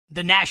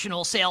The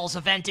national sales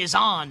event is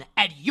on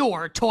at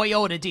your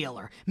Toyota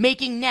dealer,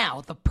 making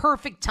now the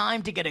perfect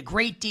time to get a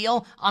great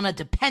deal on a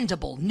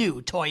dependable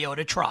new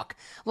Toyota truck.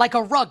 Like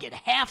a rugged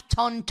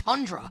half-ton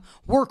Tundra,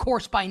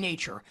 workhorse by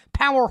nature,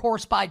 power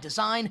horse by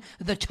design,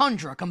 the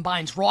Tundra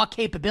combines raw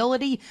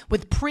capability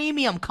with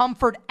premium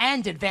comfort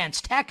and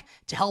advanced tech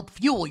to help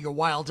fuel your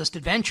wildest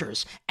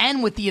adventures.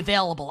 And with the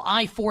available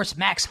iForce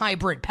Max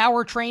Hybrid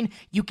powertrain,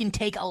 you can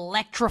take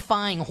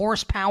electrifying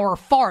horsepower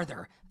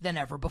farther than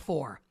ever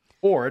before.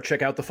 Or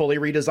check out the fully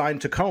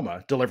redesigned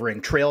Tacoma, delivering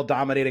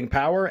trail-dominating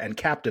power and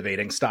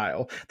captivating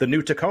style. The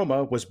new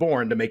Tacoma was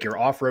born to make your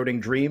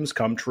off-roading dreams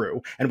come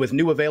true. And with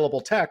new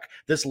available tech,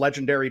 this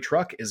legendary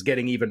truck is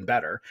getting even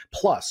better.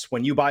 Plus,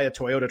 when you buy a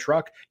Toyota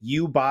truck,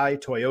 you buy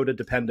Toyota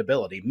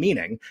dependability,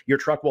 meaning your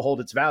truck will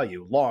hold its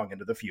value long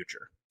into the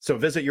future. So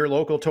visit your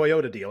local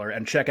Toyota dealer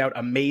and check out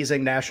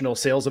amazing national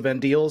sales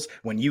event deals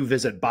when you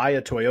visit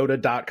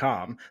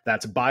buyatoyota.com.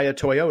 That's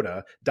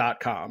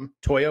buyatoyota.com.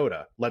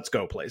 Toyota, let's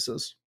go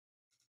places.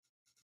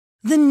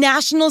 The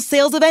national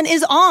sales event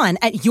is on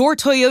at your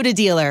Toyota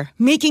dealer,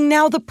 making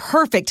now the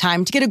perfect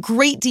time to get a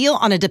great deal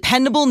on a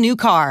dependable new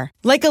car.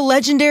 Like a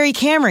legendary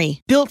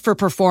Camry, built for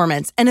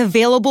performance and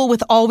available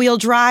with all-wheel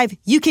drive,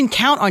 you can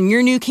count on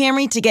your new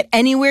Camry to get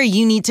anywhere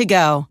you need to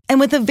go.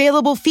 And with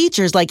available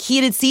features like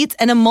heated seats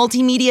and a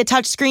multimedia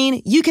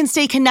touchscreen, you can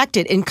stay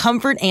connected in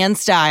comfort and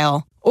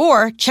style.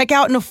 Or check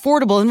out an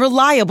affordable and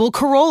reliable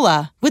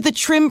Corolla with a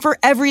trim for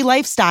every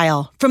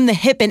lifestyle. From the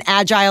hip and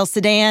agile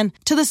sedan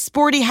to the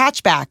sporty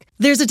hatchback,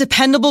 there's a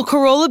dependable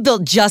Corolla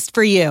built just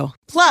for you.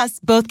 Plus,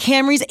 both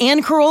Camrys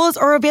and Corollas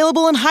are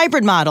available in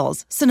hybrid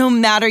models, so no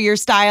matter your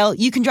style,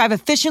 you can drive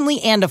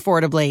efficiently and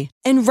affordably.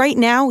 And right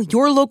now,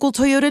 your local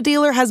Toyota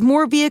dealer has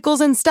more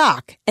vehicles in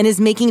stock and is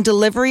making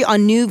delivery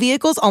on new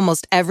vehicles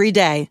almost every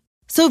day.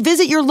 So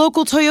visit your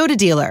local Toyota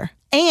dealer.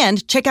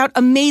 And check out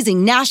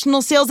amazing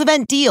national sales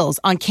event deals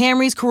on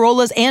Camrys,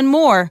 Corollas, and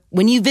more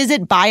when you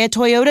visit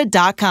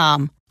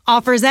buyatoyota.com.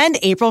 Offers end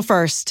April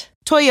 1st.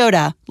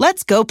 Toyota,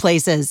 let's go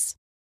places.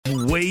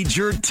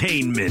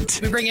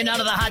 Wagertainment. We bring you none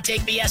of the hot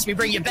take BS. We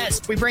bring you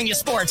best. We bring you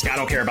sports. I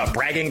don't care about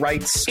bragging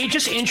rights. It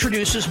just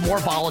introduces more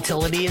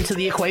volatility into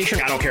the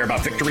equation. I don't care about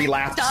victory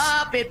laps.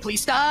 Stop it,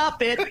 please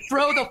stop it.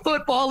 Throw the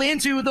football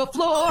into the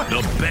floor.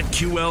 The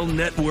BetQL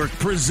Network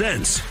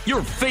presents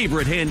your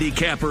favorite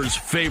handicapper's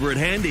favorite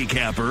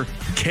handicapper,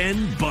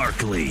 Ken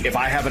Barkley. If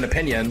I have an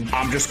opinion,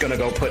 I'm just going to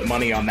go put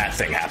money on that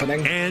thing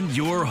happening. And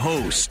your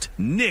host,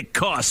 Nick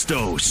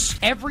Costos.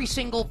 Every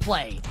single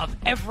play of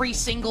every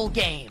single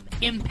game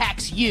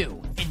impacts you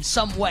in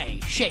some way,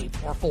 shape,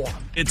 or form.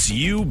 It's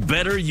You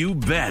Better You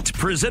Bet,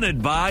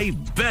 presented by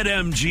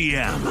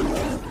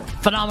BetMGM.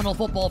 Phenomenal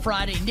Football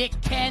Friday. Nick,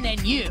 Ken,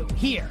 and you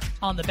here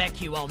on the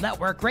BetQL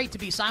Network. Great to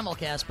be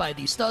simulcast by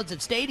the Studs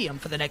at Stadium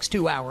for the next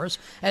 2 hours,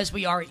 as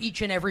we are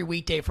each and every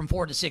weekday from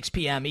 4 to 6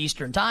 p.m.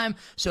 Eastern Time.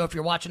 So if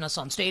you're watching us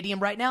on Stadium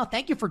right now,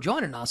 thank you for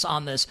joining us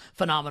on this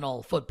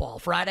Phenomenal Football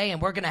Friday.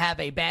 And we're going to have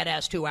a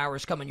badass 2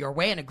 hours coming your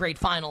way and a great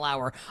final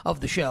hour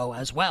of the show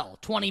as well.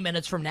 20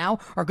 minutes from now,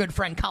 our good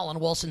friend Colin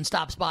Wilson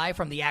stops by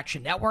from the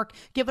Action Network,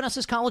 giving us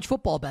his college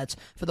football bets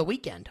for the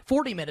weekend.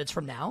 40 minutes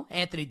from now,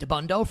 Anthony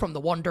DeBundo from the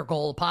Wonder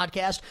Goal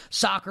podcast,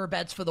 soccer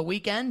bets for the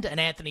weekend, and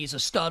Anthony's a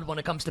stud when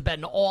it comes to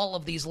betting all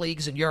of these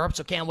leagues in Europe,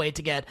 so can't wait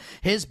to get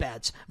his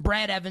bets.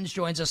 Brad Evans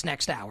joins us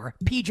next hour.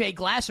 PJ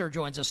Glasser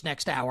joins us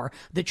next hour.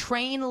 The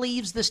train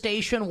leaves the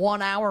station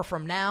 1 hour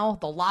from now.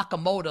 The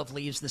locomotive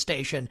leaves the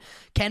station.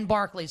 Ken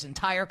Barkley's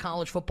entire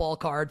college football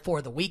card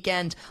for the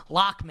weekend.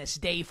 Lockmas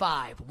Day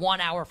 5,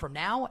 1 hour from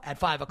now at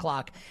 5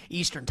 o'clock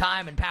Eastern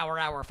Time, and Power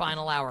Hour,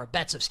 Final Hour,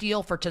 Bets of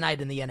Steel for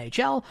tonight in the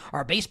NHL,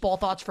 our baseball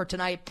thoughts for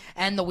tonight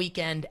and the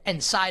weekend,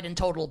 and side and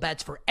total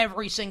bets for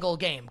every single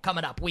game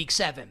coming up Week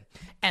 7,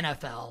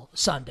 NFL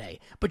Sunday.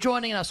 But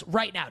joining us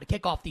right now to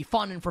kick off the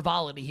fun and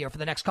frivolity here for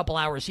the next couple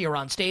hours here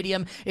on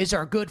Stadium is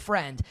our good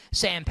friend,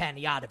 Sam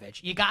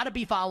Panayotovich. You got to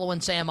be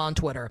following Sam on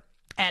Twitter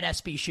at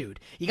SB Shoot.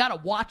 You got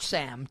to watch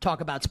Sam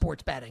talk about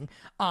sports betting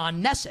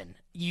on Nesson.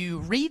 You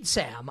read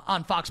Sam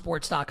on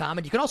foxsports.com,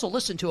 and you can also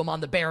listen to him on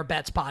the Bear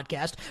Bets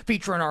podcast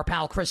featuring our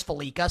pal Chris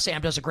Felica.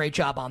 Sam does a great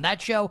job on that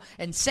show,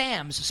 and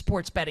Sam's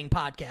sports betting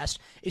podcast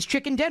is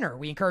Chicken Dinner.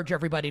 We encourage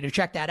everybody to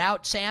check that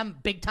out. Sam,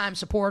 big-time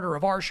supporter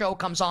of our show,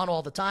 comes on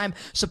all the time.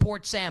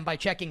 Support Sam by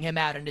checking him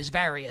out in his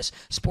various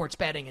sports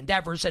betting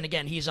endeavors, and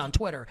again, he's on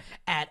Twitter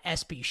at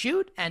SB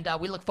Shoot, and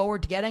we look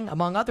forward to getting,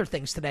 among other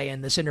things today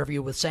in this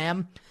interview with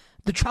Sam,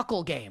 the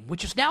Chuckle Game,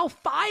 which is now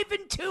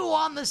 5-2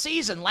 on the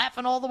season,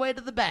 laughing all the way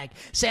to the bank.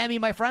 Sammy,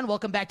 my friend,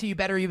 welcome back to You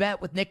Better You Bet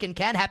with Nick and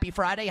Ken. Happy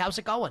Friday. How's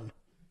it going?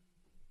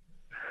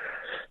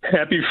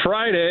 Happy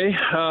Friday.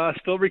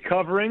 Still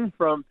recovering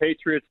from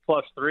Patriots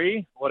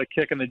 +3. What a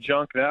kick in the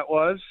junk that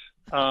was.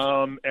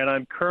 And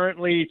I'm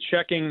currently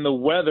checking the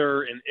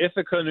weather in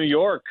Ithaca, New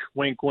York.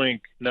 Wink,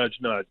 wink, nudge,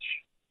 nudge.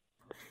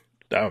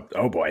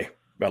 Oh boy.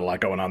 Got a lot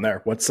going on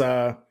there. What's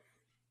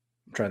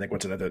I'm trying to think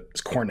what's in Ithaca. Is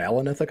Cornell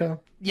in Ithaca?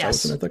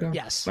 Yes. In Ithaca?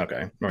 Yes.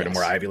 Okay. Right, yes.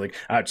 More Ivy League.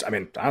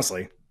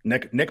 Honestly,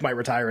 Nick might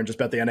retire and just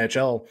bet the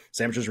NHL.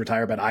 Sam just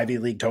retire bet Ivy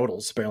League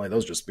totals. Apparently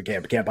those just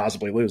can't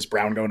possibly lose.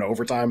 Brown going to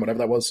overtime, whatever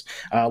that was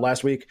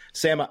last week.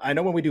 Sam, I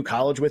know when we do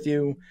college with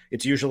you,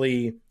 it's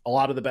usually a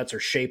lot of the bets are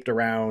shaped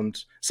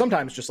around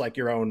sometimes just like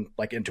your own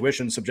like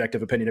intuition,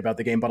 subjective opinion about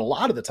the game, but a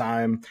lot of the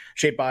time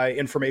shaped by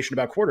information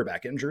about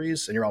quarterback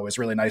injuries. And you're always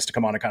really nice to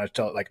come on and kind of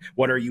tell like,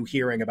 what are you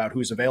hearing about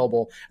who's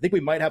available? I think we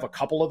might have a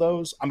couple of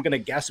those. I'm going to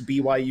guess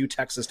BYU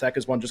Texas Tech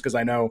is one just because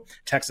I know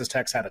Texas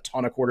Tech's had a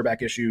ton of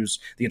quarterback issues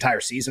the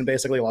entire season,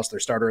 basically lost their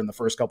starter in the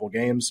first couple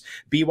games.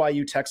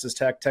 BYU Texas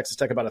Tech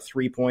about a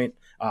 3-point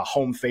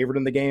home favorite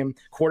in the game.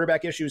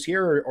 Quarterback issues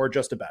here or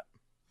just a bet?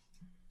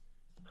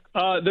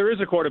 There is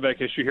a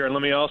quarterback issue here. And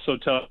let me also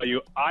tell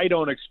you, I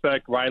don't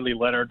expect Riley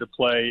Leonard to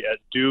play at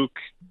Duke,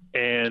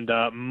 and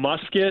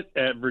Musket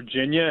at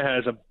Virginia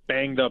has a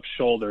banged-up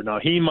shoulder. Now,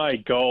 he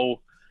might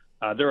go.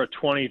 They're a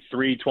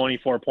 23,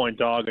 24-point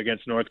dog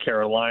against North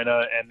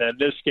Carolina, and then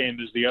this game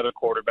is the other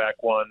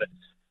quarterback one.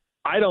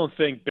 I don't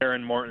think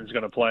Baron Morton's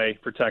going to play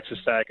for Texas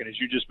Tech. And as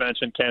you just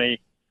mentioned,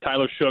 Kenny,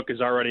 Tyler Shook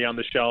is already on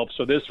the shelf.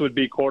 So this would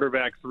be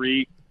quarterback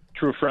 3,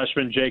 true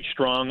freshman Jake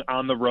Strong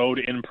on the road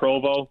in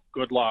Provo.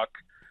 Good luck.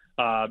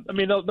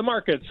 The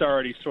market's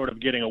already sort of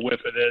getting a whiff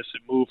of this.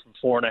 It moved from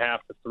 4.5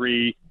 to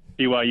 3.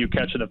 BYU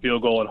catching a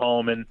field goal at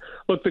home. And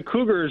look, the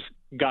Cougars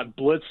got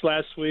blitzed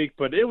last week,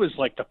 but it was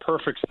like the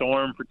perfect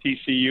storm for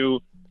TCU.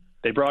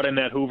 They brought in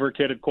that Hoover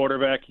kid at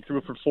quarterback. He threw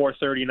for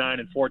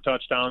 439 and 4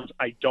 touchdowns.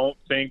 I don't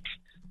think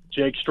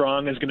Jake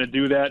Strong is going to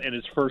do that in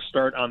his first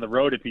start on the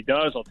road. If he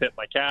does, I'll tip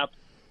my cap.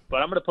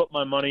 But I'm going to put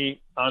my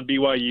money on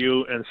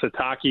BYU and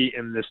Satake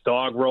in this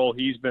dog role.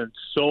 He's been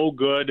so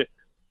good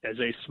as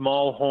a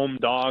small home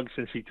dog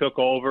since he took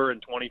over in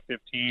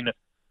 2015.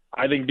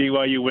 I think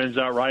BYU wins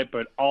outright,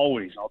 but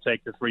always I'll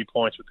take the 3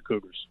 points with the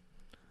Cougars.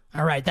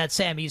 All right, that's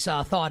Sammy's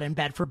thought and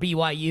bet for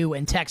BYU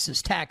and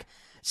Texas Tech.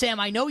 Sam,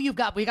 I know we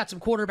got some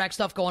quarterback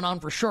stuff going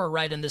on for sure,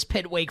 right, in this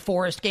Pitt-Wake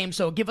Forest game.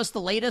 So give us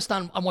the latest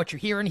on what you're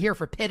hearing here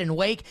for Pitt and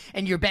Wake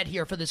and your bet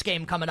here for this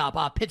game coming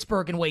up,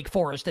 Pittsburgh and Wake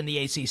Forest in the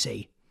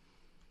ACC.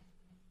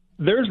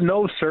 There's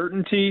no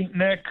certainty,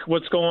 Nick,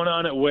 what's going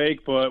on at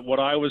Wake, but what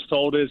I was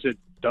told is it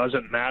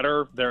doesn't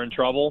matter. They're in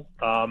trouble.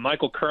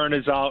 Michael Kern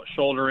is out,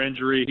 shoulder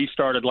injury. He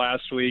started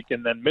last week.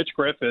 And then Mitch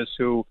Griffiths,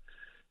 who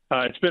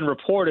it's been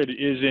reported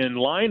is in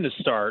line to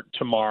start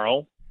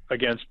tomorrow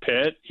against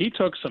Pitt. He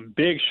took some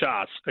big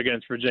shots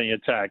against Virginia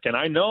Tech. And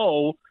I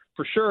know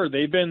for sure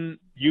they've been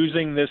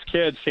using this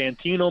kid,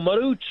 Santino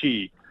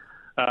Marucci.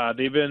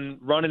 They've been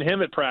running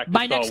him at practice.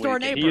 My next door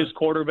neighbor. He is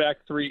quarterback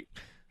 3.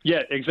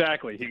 Yeah,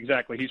 exactly.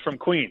 He's from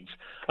Queens.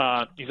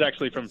 He's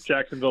actually from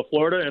Jacksonville,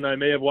 Florida, and I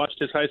may have watched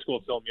his high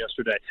school film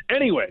yesterday.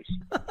 Anyways,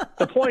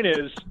 the point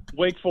is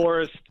Wake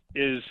Forest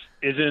is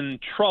in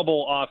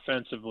trouble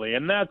offensively,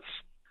 and that's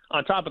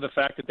on top of the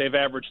fact that they've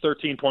averaged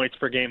 13 points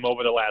per game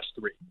over the last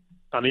 3.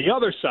 On the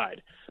other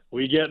side,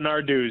 we get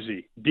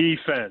Narduzzi,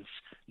 defense,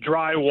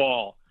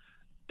 drywall,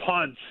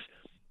 punts,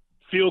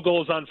 field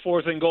goals on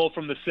 4th and goal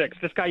from the 6.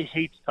 This guy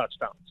hates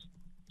touchdowns.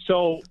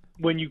 So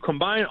when you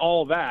combine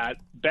all that,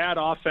 bad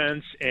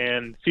offense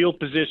and field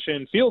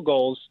position, field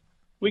goals,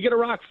 we get a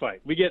rock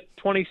fight. We get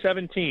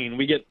 20-17.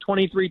 We get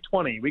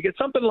 23-20. We get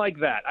something like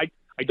that.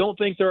 I don't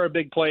think there are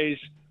big plays.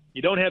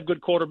 You don't have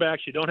good quarterbacks.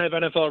 You don't have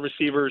NFL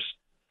receivers.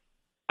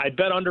 I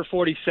bet under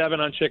 47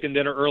 on Chicken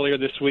Dinner earlier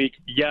this week.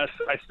 Yes,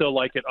 I still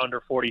like it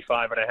under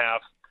 45.5.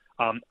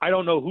 I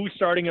don't know who's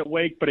starting at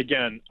Wake, but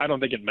again, I don't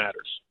think it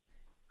matters.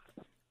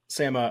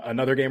 Sam,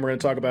 another game we're going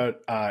to talk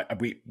about,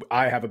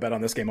 I have a bet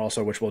on this game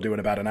also, which we'll do in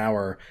about an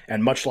hour.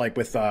 And much like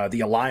with the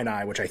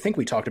Illini, which I think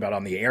we talked about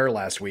on the air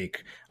last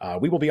week,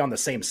 we will be on the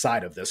same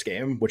side of this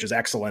game, which is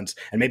excellent.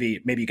 And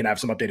maybe you can have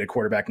some updated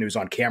quarterback news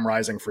on Cam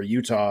Rising for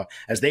Utah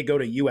as they go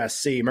to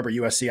USC. Remember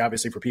USC,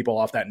 obviously, for people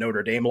off that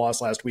Notre Dame loss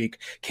last week,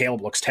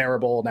 Caleb looks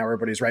terrible. Now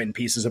everybody's writing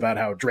pieces about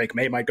how Drake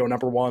May might go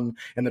number 1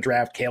 in the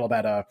draft. Caleb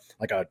had a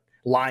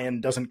lion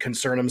doesn't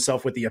concern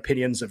himself with the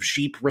opinions of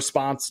sheep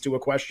response to a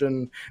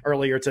question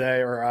earlier today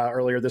or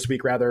earlier this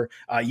week, rather.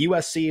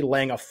 USC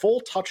laying a full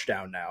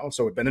touchdown now.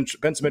 So it's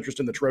been some interest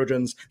in the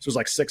Trojans. This was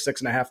like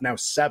 6.5, now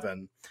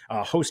 7,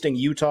 hosting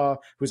Utah,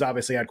 who's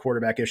obviously had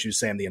quarterback issues,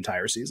 Sam, the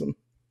entire season.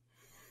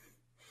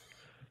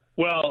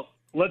 Well,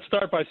 let's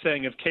start by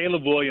saying if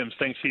Caleb Williams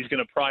thinks he's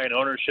going to pry an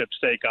ownership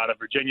stake out of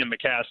Virginia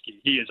McCaskey,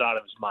 he is out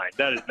of his mind.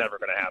 That is never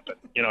going to happen.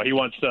 He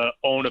wants to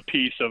own a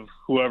piece of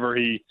whoever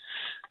he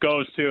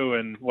goes to,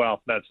 and,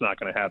 well, that's not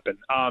going to happen.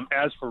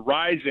 As for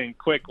Rising,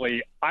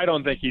 quickly, I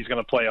don't think he's going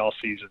to play all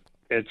season.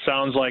 It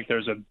sounds like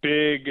there's a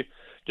big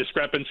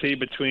discrepancy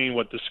between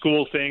what the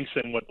school thinks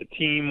and what the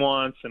team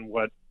wants and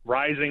what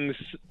Rising's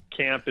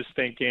camp is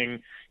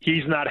thinking.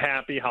 He's not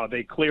happy how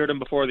they cleared him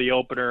before the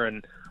opener,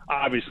 and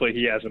obviously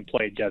he hasn't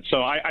played yet.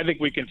 So I think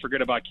we can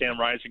forget about Cam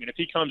Rising. And if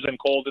he comes in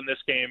cold in this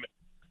game,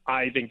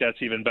 I think that's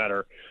even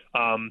better.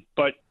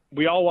 But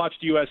we all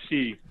watched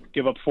USC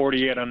give up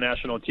 48 on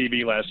national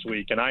TV last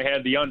week, and I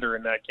had the under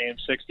in that game,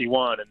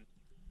 61, and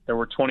there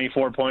were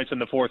 24 points in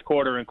the fourth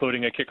quarter,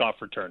 including a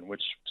kickoff return,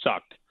 which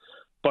sucked.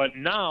 But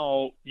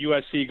now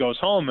USC goes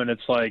home, and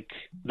it's like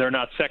they're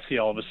not sexy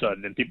all of a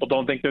sudden, and people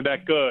don't think they're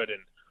that good. And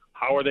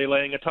how are they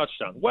laying a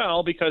touchdown?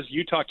 Well, because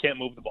Utah can't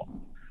move the ball.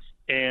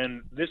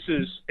 And this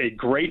is a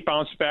great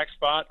bounce-back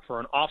spot for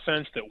an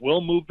offense that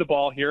will move the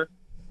ball here.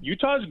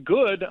 Utah's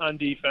good on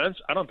defense.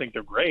 I don't think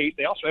they're great.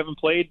 They also haven't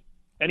played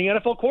any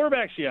NFL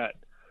quarterbacks yet.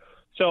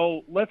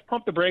 So let's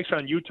pump the brakes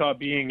on Utah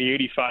being the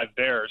 85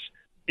 Bears.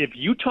 If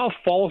Utah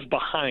falls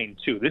behind,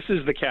 too, this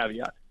is the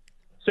caveat.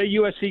 Say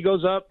USC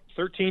goes up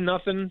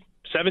 13-0,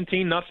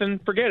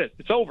 17-0, forget it.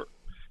 It's over.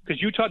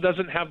 Because Utah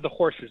doesn't have the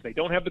horses. They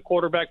don't have the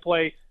quarterback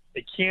play.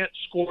 They can't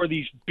score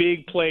these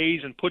big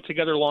plays and put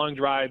together long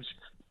drives.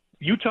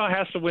 Utah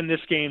has to win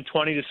this game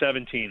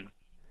 20-17.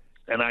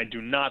 And I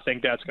do not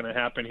think that's going to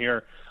happen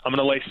here. I'm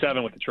going to lay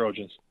 7 with the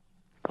Trojans.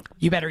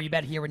 You bet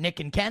here with Nick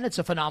and Ken. It's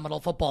a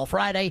phenomenal Football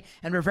Friday,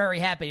 and we're very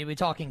happy to be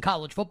talking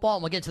college football,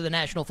 and we'll get to the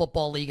National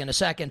Football League in a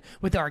second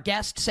with our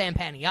guest, Sam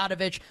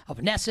Panayotovich of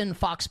Nesson,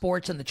 Fox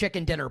Sports, and the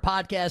Chicken Dinner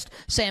Podcast.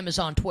 Sam is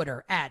on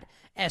Twitter at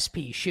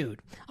SPShoot.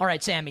 All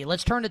right, Sammy,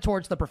 let's turn it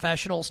towards the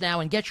professionals now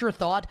and get your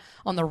thought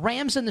on the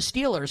Rams and the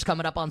Steelers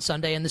coming up on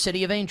Sunday in the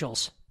City of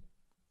Angels.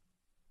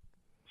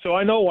 So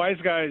I know Wise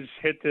Guys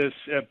hit this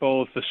at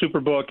both the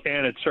Superbook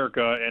and at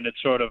Circa, and it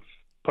sort of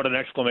put an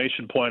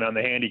exclamation point on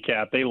the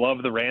handicap. They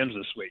love the Rams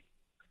this week.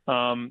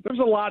 There's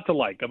a lot to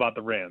like about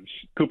the Rams.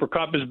 Cooper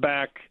Kupp is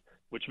back,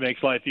 which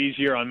makes life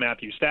easier on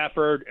Matthew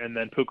Stafford, and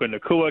then Puka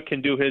Nacua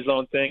can do his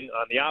own thing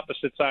on the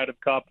opposite side of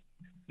Kupp.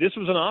 This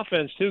was an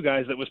offense, too,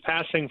 guys, that was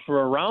passing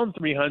for around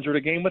 300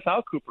 a game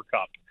without Cooper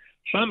Kupp.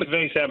 Sean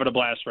McVay's having a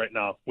blast right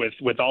now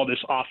with all this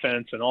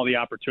offense and all the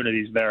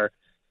opportunities there.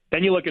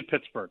 Then you look at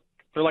Pittsburgh.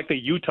 They're like the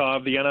Utah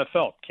of the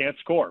NFL, can't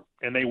score.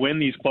 And they win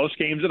these close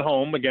games at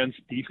home against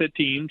decent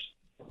teams,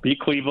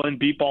 beat Cleveland,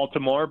 beat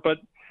Baltimore. But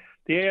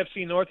the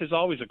AFC North is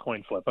always a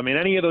coin flip. I mean,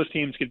 any of those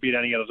teams could beat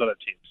any of those other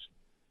teams.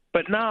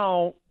 But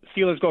now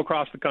Steelers go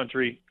across the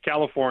country,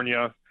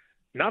 California,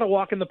 not a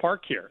walk in the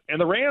park here. And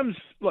the Rams,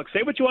 look,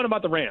 say what you want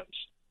about the Rams.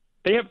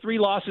 They have 3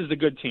 losses to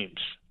good teams: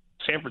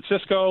 San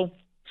Francisco,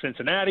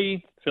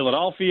 Cincinnati,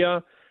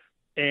 Philadelphia.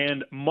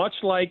 And much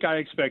like I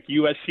expect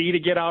USC to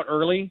get out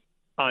early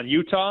on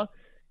Utah,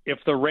 if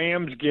the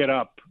Rams get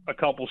up a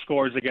couple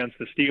scores against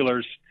the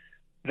Steelers,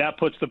 that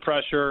puts the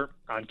pressure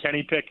on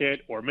Kenny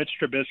Pickett or Mitch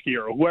Trubisky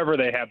or whoever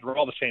they have. They're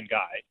all the same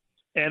guy.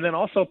 And then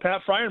also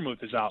Pat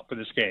Freiermuth is out for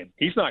this game.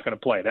 He's not going to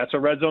play. That's a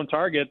red zone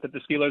target that the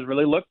Steelers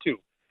really look to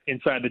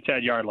inside the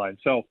 10-yard line.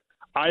 So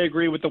I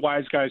agree with the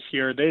Wise Guys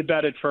here. They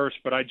bet it first,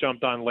 but I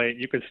jumped on late.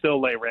 You can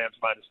still lay Rams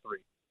 -3.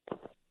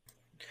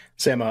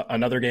 Sam,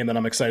 another game that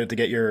I'm excited to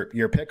get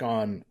your pick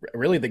on,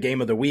 really the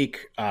game of the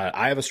week.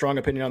 I have a strong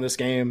opinion on this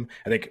game.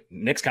 I think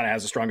Nick's kind of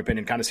has a strong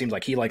opinion. Kind of seems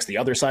like he likes the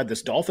other side.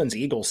 This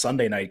Dolphins-Eagles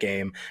Sunday night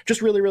game,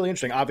 just really, really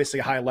interesting. Obviously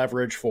high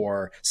leverage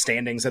for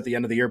standings at the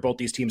end of the year. Both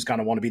these teams kind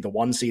of want to be the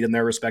 1 seed in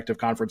their respective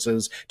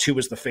conferences. 2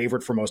 is the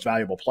favorite for most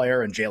valuable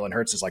player, and Jalen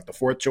Hurts is like the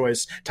 4th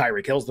choice.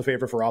 Tyreek Hill's the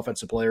favorite for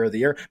offensive player of the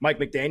year. Mike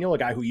McDaniel, a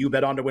guy who you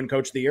bet on to win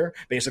coach of the year,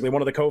 basically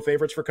one of the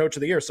co-favorites for coach of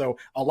the year. So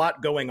a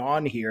lot going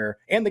on here,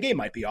 and the game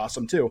might be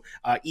awesome too.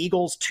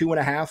 Eagles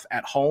 2.5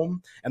 at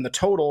home, and the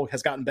total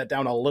has gotten bet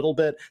down a little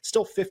bit.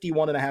 Still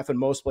 51.5 in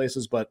most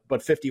places, but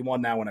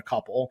 51 now in a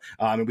couple.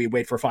 And we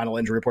wait for final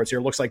injury reports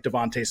here. Looks like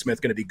Devontae Smith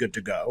going to be good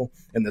to go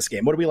in this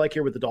game. What do we like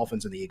here with the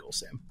Dolphins and the Eagles,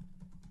 Sam?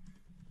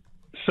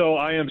 So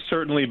I am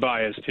certainly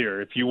biased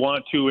here. If you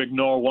want to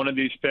ignore one of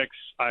these picks,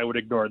 I would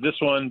ignore this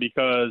one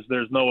because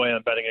there's no way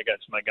I'm betting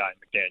against my guy,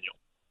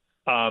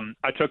 McDaniel.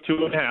 I took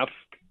 2.5.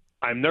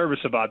 I'm nervous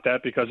about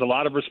that because a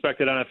lot of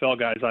respected NFL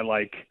guys I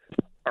like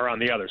are on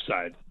the other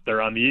side.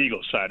 They're on the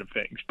Eagles side of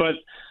things. But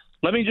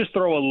let me just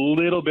throw a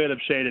little bit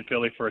of shade at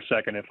Philly for a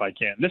second if I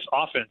can. This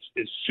offense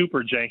is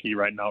super janky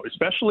right now,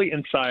 especially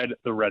inside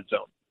the red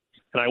zone.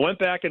 And I went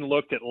back and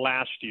looked at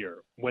last year.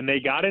 When they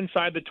got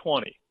inside the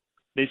 20,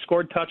 they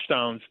scored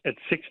touchdowns at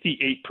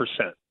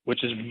 68%,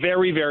 which is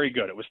very, very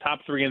good. It was top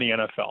 3 in the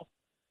NFL.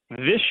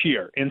 This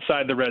year,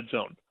 inside the red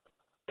zone,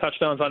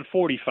 touchdowns on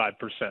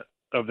 45%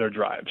 of their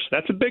drives.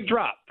 That's a big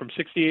drop from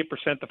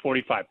 68% to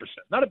 45%.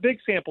 Not a big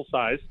sample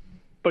size,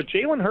 but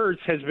Jalen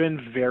Hurts has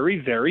been very,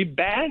 very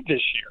bad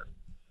this year.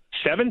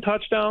 7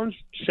 touchdowns,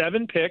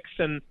 7 picks,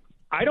 and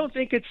I don't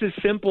think it's as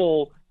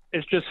simple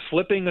as just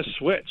flipping a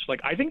switch. Like,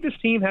 I think this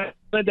team has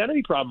an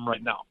identity problem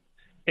right now.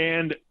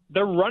 And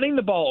they're running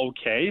the ball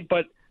okay,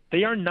 but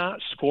they are not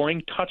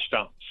scoring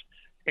touchdowns.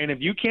 And if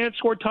you can't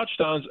score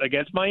touchdowns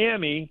against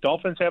Miami,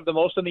 Dolphins have the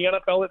most in the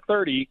NFL at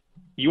 30,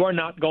 you are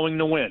not going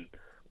to win.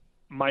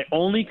 My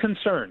only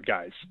concern,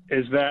 guys,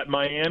 is that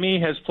Miami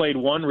has played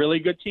one really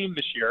good team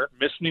this year,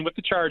 missed me with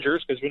the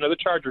Chargers because we know the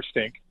Chargers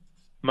stink.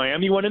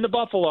 Miami went into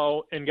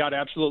Buffalo and got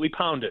absolutely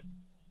pounded.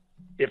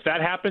 If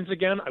that happens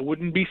again, I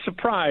wouldn't be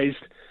surprised,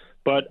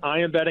 but I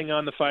am betting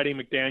on the Fighting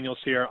McDaniels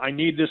here. I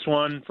need this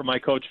one for my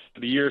Coach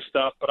of the Year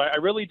stuff, but I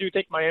really do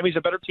think Miami's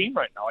a better team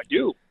right now. I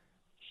do.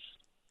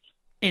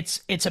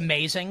 It's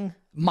amazing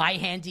my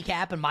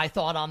handicap and my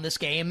thought on this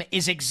game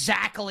is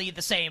exactly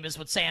the same as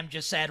what Sam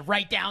just said,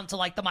 right down to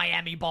like the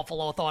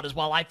Miami-Buffalo thought as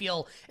well. I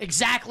feel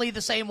exactly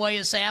the same way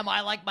as Sam.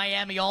 I like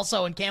Miami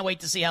also and can't wait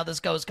to see how this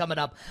goes coming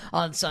up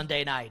on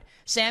Sunday night.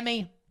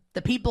 Sammy,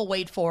 the people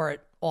wait for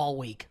it all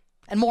week.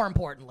 And more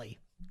importantly,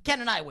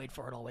 Ken and I wait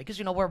for it all week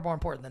because, we're more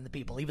important than the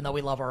people, even though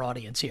we love our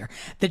audience here.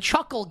 The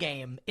Chuckle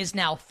game is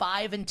now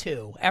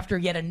 5-2 after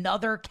yet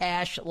another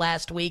cash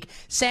last week.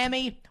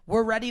 Sammy,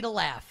 we're ready to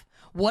laugh.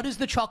 What is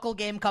the Chuckle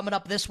game coming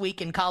up this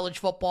week in college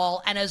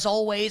football? And as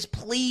always,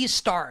 please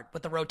start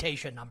with the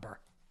rotation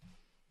number.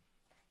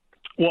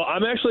 Well,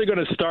 I'm actually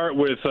going to start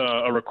with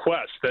a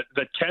request that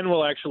Ken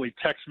will actually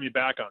text me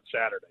back on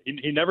Saturday.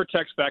 He never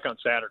texts back on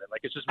Saturday.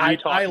 Like, it's just me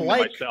talking to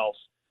myself.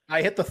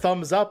 I hit the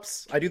thumbs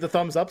ups. I do the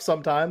thumbs up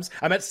sometimes.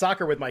 I'm at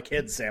soccer with my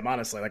kids, Sam,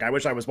 honestly. Like, I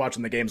wish I was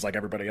watching the games like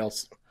everybody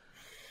else.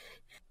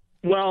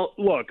 Well,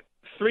 look,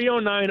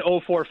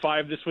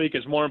 309-045 this week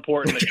is more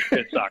important than your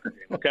kid's soccer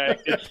game, okay?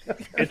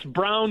 It's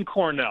Brown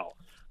Cornell.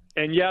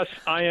 And yes,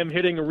 I am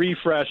hitting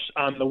refresh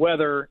on the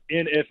weather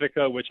in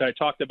Ithaca, which I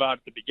talked about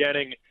at the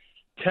beginning.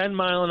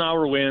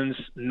 10-mile-an-hour winds,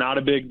 not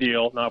a big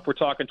deal. Now, if we're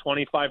talking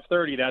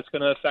 25-30, that's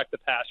going to affect the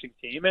passing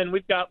team. And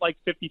we've got like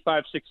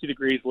 55, 60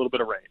 degrees, a little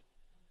bit of rain.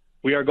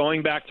 We are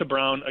going back to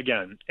Brown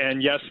again.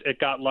 And yes, it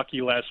got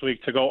lucky last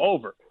week to go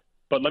over.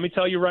 But let me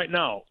tell you right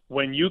now,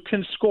 when you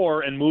can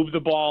score and move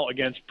the ball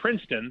against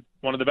Princeton,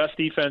 one of the best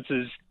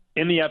defenses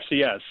in the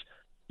FCS,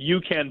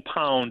 you can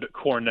pound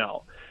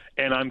Cornell.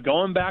 And I'm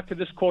going back to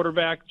this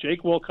quarterback,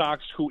 Jake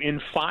Wilcox, who in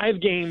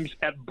 5 games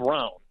at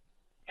Brown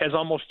has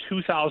almost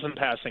 2,000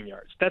 passing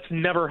yards. That's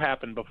never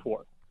happened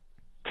before.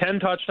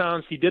 10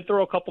 touchdowns. He did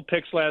throw a couple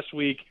picks last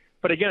week.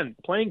 But again,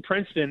 playing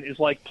Princeton is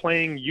like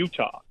playing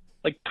Utah.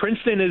 Like,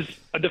 Princeton is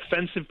a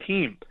defensive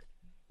team.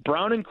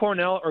 Brown and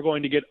Cornell are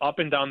going to get up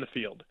and down the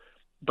field.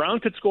 Brown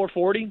could score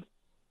 40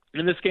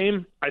 in this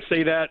game. I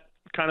say that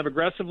kind of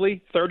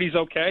aggressively. 30 is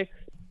okay.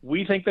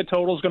 We think the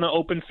total is going to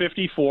open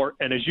 54.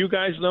 And as you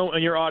guys know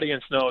and your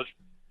audience knows,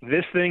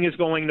 this thing is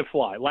going to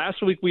fly.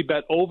 Last week we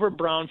bet over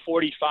Brown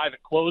 45.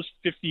 It closed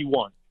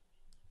 51.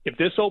 If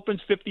this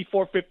opens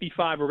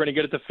 54-55, we're going to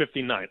get it to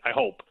 59, I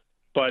hope.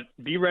 But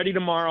be ready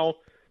tomorrow,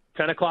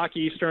 10 o'clock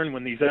Eastern,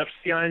 when these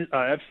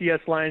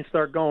FCS lines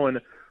start going.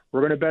 We're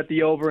going to bet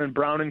the over in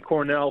Brown and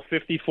Cornell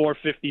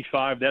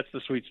 54-55. That's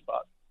the sweet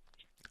spot.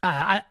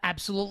 I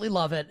absolutely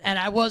love it. And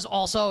I was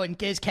also, in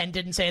case Ken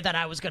didn't say that,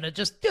 I was going to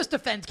just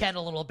defend Ken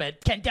a little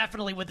bit. Ken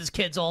definitely with his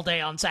kids all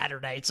day on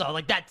Saturday. So,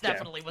 like, that's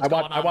definitely what's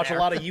going on. I watch there. a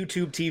lot of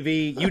YouTube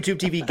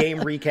TV game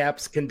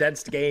recaps,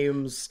 condensed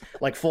games,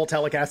 like full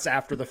telecasts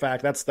after the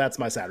fact. That's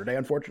my Saturday,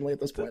 unfortunately,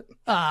 at this point.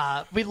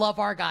 We love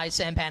our guy,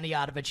 Sam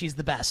Panayotovich. He's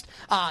the best.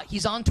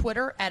 He's on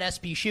Twitter at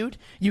SBShoot.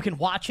 You can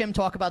watch him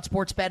talk about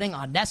sports betting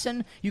on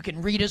Nessun. You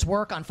can read his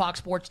work on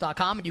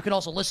foxsports.com. And you can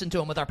also listen to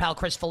him with our pal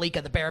Chris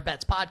Felica, the Bear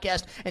Bets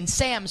podcast. And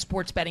Sam's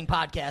sports betting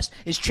podcast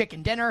is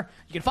Chicken Dinner.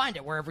 You can find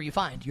it wherever you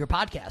find your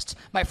podcasts.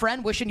 My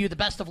friend, wishing you the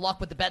best of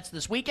luck with the bets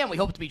this weekend. We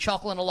hope to be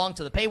chuckling along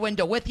to the pay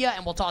window with you,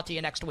 and we'll talk to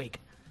you next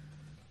week.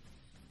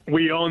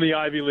 We own the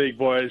Ivy League,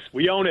 boys.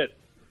 We own it.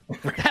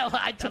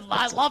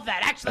 I love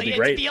that. Actually,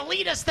 it's the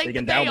elitist thing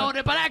that they own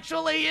it, but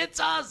actually it's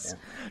us. Yeah.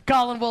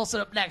 Colin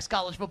Wilson up next.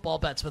 College football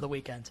bets for the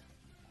weekend.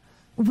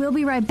 We'll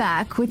be right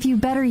back with You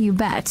Better You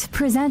Bet,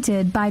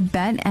 presented by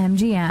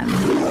BetMGM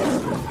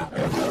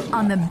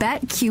on the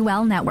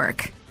BetQL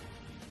network.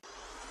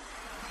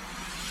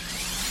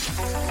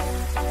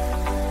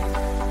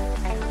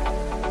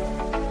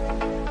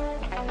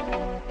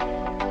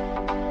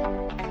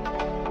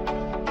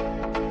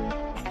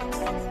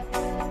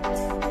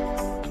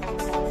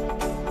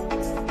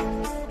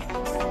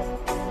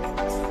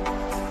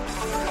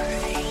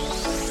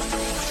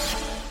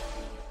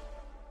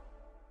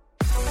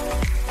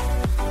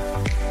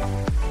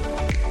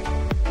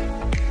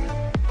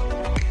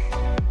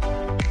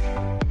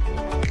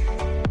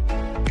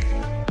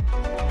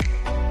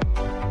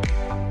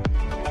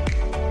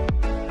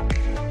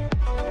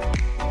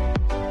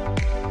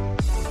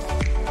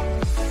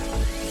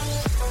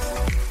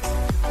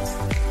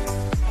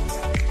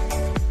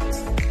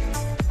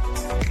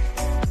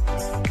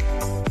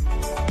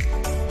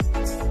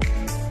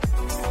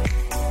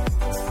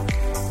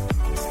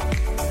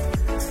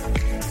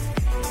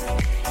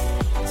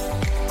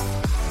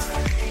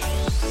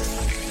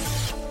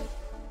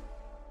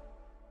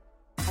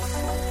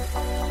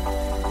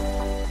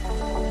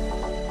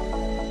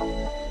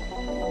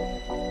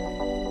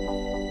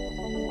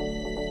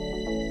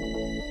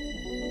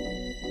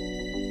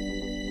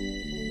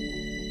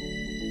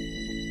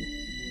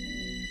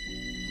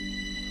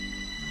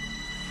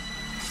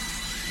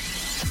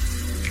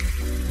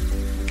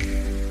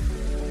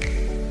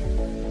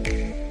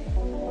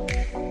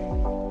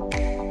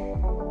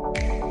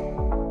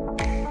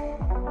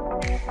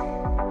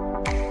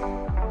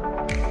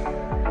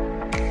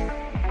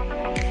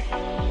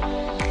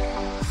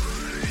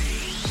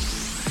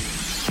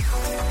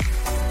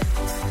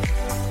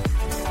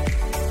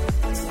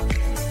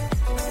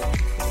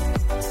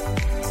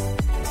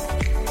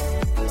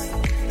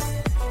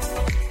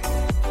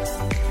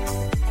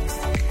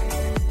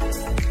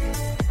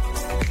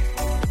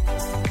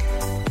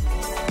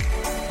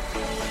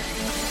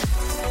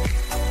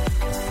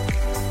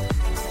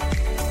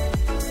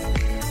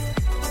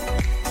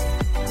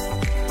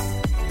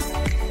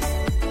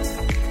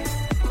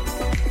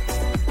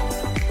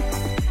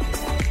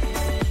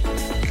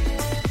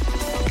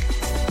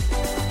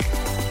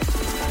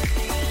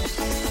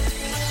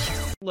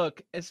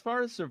 Look, as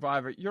far as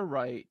Survivor, you're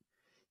right.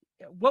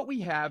 What we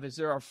have is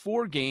there are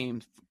 4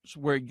 games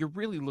where you're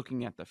really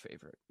looking at the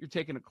favorite. You're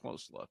taking a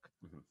close look.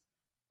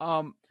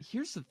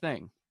 Here's the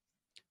thing.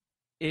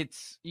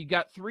 You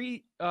got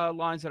 3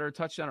 lines that are a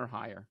touchdown or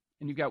higher,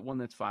 and you've got one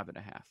that's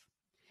 5.5.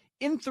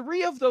 In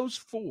 3 of those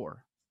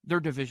 4, they're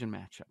division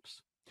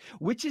matchups,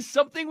 which is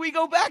something we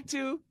go back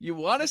to. You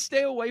want to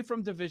stay away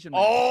from division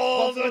matchups.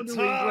 All Buffalo, the New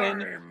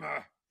time. England,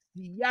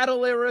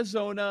 Seattle,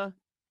 Arizona,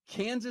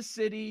 Kansas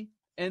City,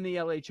 and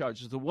the LA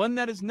Chargers. The one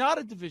that is not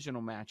a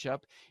divisional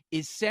matchup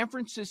is San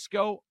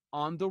Francisco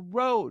on the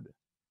road,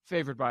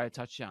 favored by a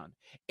touchdown.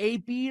 A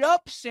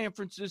beat-up San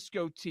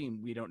Francisco team.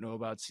 We don't know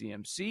about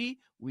CMC.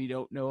 We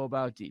don't know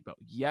about Debo.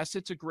 Yes,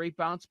 it's a great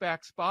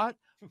bounce-back spot,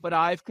 but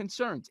I have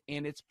concerns.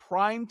 And it's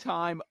prime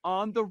time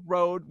on the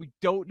road. We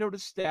don't know the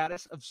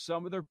status of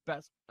some of their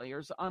best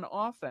players on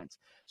offense.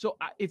 So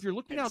if you're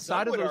looking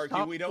outside of those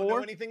top we don't 4,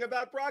 know anything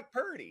about Brock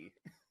Purdy.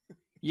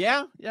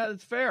 Yeah,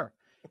 that's fair.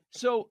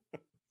 So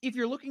if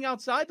you're looking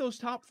outside those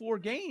top 4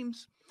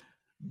 games,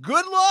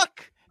 good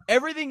luck.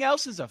 Everything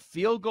else is a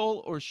field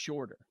goal or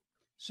shorter.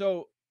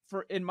 So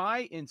in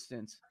my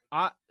instance,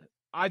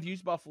 I've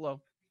used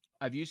Buffalo.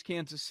 I've used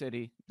Kansas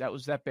City. That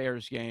was that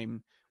Bears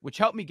game, which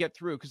helped me get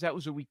through because that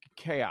was a week of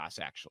chaos,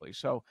 actually.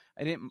 So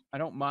I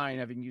don't mind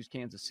having used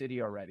Kansas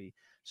City already.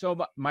 So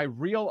my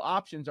real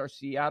options are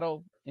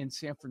Seattle and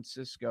San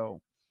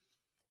Francisco.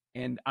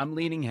 And I'm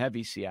leaning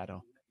heavy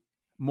Seattle.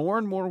 More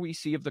and more we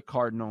see of the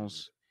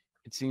Cardinals,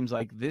 it seems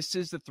like this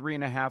is the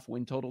 3.5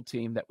 win total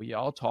team that we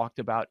all talked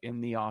about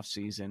in the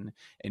offseason.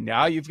 And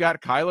now you've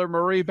got Kyler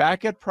Murray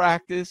back at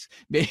practice.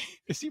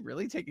 Is he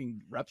really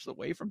taking reps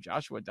away from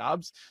Joshua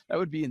Dobbs? That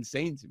would be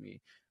insane to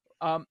me.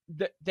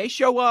 They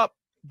show up,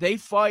 they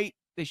fight,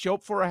 they show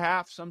up for a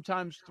half,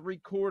 sometimes 3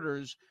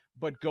 quarters.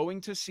 But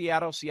going to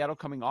Seattle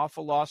coming off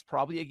a loss,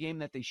 probably a game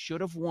that they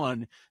should have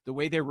won, the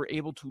way they were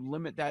able to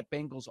limit that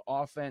Bengals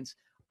offense.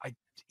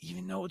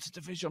 Even though it's a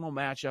divisional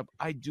matchup,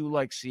 I do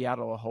like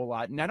Seattle a whole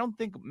lot, and I don't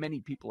think many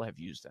people have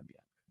used them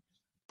yet.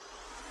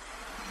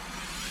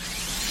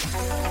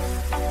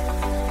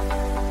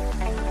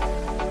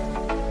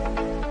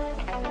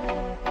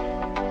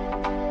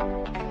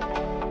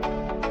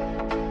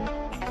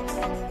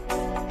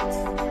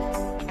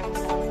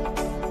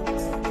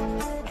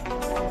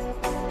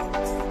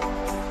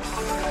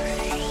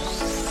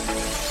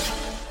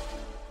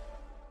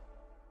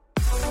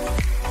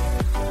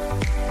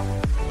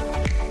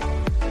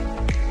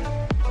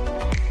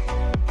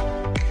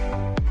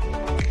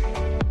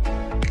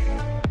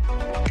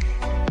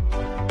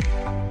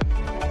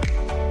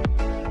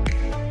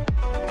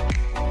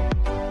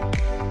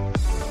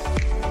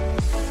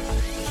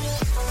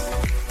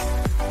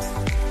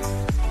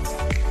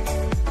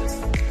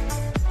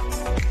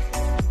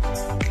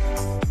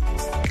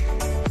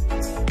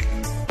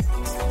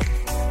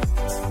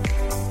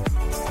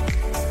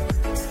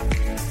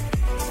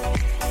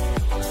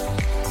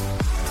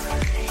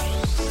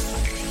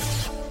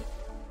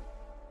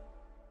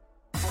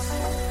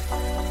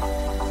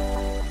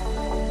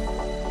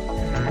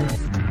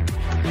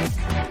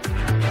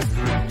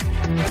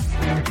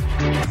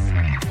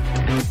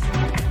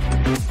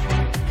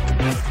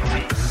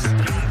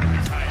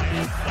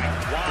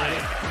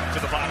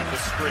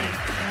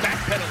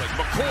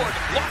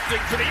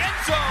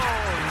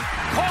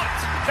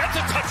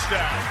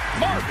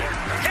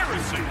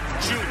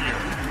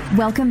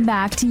 Welcome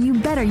back to You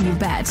Better You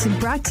Bet,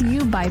 brought to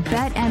you by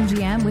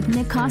BetMGM with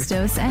Nick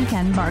Costos and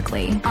Ken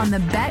Barkley on the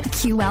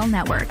BetQL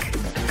network.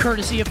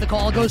 Courtesy of the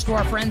call goes to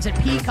our friends at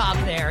Peacock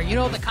there. You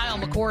know the Kyle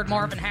McCord,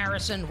 Marvin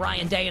Harrison,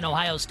 Ryan Day in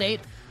Ohio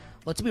State.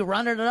 Let's be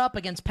running it up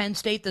against Penn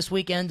State this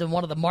weekend in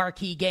one of the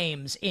marquee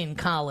games in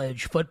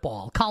college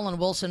football. Colin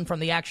Wilson from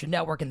the Action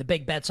Network and the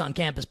Big Bets on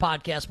Campus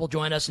podcast will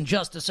join us in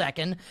just a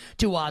second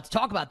to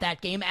talk about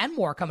that game and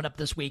more coming up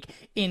this week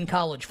in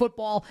college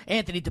football.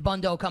 Anthony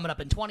DeBundo coming up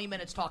in 20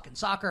 minutes talking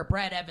soccer.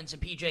 Brad Evans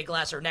and PJ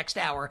Glasser next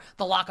hour.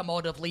 The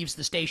Locomotive leaves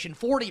the station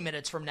 40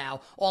 minutes from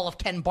now. All of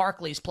Ken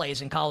Barkley's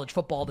plays in college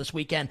football this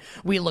weekend.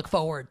 We look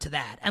forward to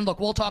that. And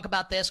look, we'll talk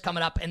about this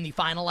coming up in the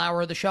final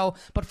hour of the show.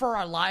 But for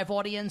our live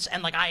audience,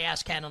 and like I asked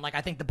Ken, and like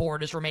I think the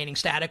board is remaining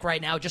static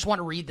right now, just want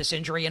to read this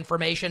injury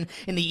information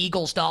in the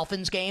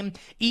Eagles-Dolphins game.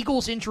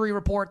 Eagles injury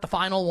report, the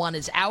final one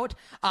is out.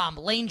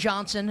 Lane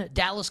Johnson,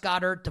 Dallas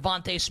Goedert,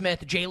 Devontae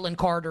Smith, Jalen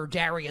Carter,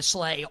 Darius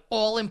Slay,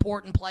 all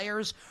important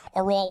players,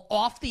 are all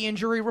off the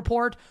injury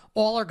report.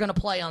 All are going to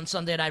play on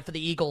Sunday night for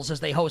the Eagles as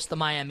they host the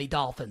Miami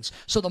Dolphins.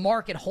 So the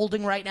market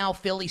holding right now,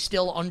 Philly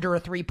still under a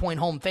 3-point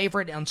home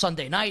favorite on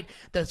Sunday night.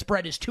 The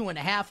spread is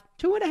 2.5.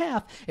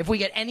 2.5. If we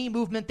get any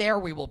movement there,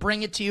 we will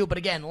bring it to you. But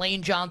again,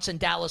 Lane Johnson,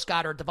 Dallas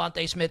Goedert,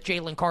 Devontae Smith,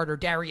 Jalen Carter,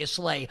 Darius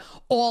Slay,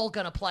 all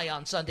going to play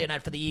on Sunday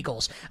night for the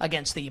Eagles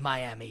against the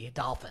Miami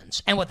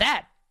Dolphins. And with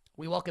that,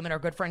 We welcome in our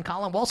good friend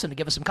Colin Wilson to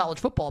give us some college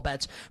football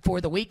bets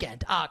for the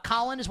weekend.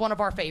 Colin is one of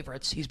our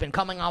favorites. He's been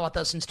coming on with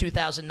us since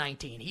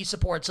 2019. He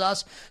supports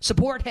us.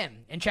 Support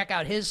him and check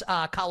out his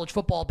college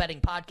football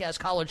betting podcast,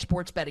 College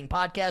Sports Betting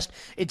Podcast.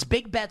 It's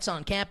Big Bets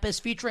on Campus,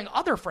 featuring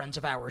other friends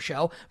of our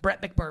show,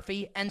 Brett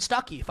McMurphy and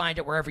Stuckey. Find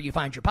it wherever you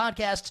find your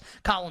podcasts.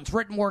 Colin's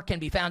written work can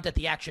be found at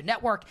the Action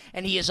Network,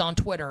 and he is on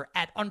Twitter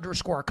at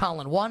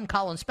 _Colin1,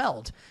 Colin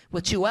spelled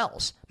with 2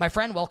 L's. My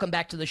friend, welcome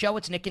back to the show.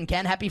 It's Nick and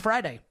Ken. Happy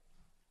Friday.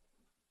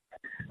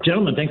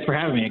 Gentlemen, thanks for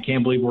having me. I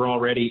can't believe we're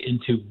already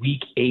into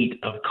week 8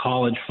 of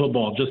college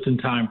football, just in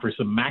time for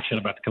some action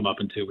about to come up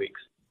in 2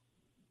 weeks.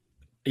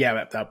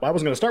 Yeah, I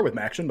was going to start with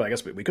Maction, but I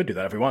guess we could do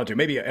that if we wanted to.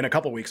 Maybe in a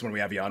couple weeks when we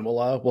have you on,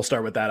 we'll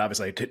start with that.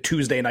 Obviously,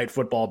 Tuesday night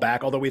football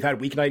back, although we've had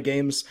weeknight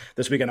games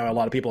this week. I know a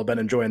lot of people have been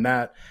enjoying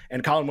that.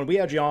 And Colin, when we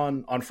had you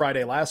on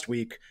Friday last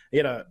week, you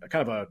had a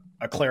kind of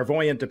a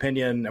clairvoyant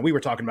opinion, and we were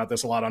talking about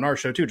this a lot on our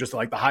show too, just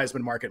like the Heisman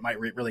market might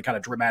really kind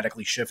of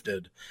dramatically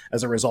shifted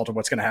as a result of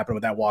what's going to happen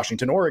with that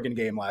Washington-Oregon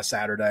game last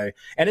Saturday.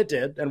 And it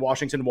did, and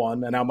Washington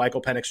won, and now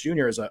Michael Penix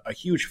Jr. is a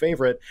huge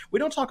favorite. We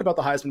don't talk about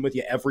the Heisman with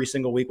you every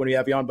single week when we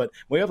have you on, but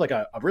when we have like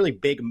a really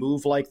big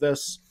move like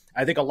this,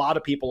 I think a lot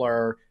of people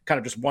are kind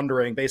of just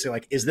wondering, basically,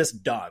 like, is this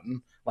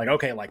done? Like,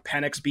 okay, like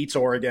Penix beats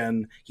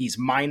Oregon. He's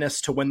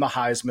minus to win the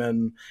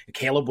Heisman.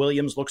 Caleb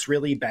Williams looks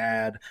really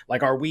bad.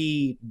 Like, are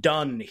we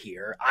done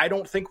here? I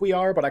don't think we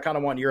are, but I kind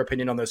of want your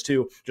opinion on this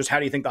too. Just how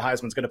do you think the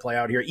Heisman's going to play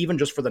out here, even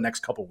just for the next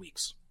couple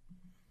weeks?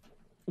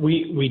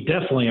 We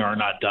definitely are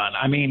not done.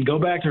 I mean, go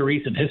back to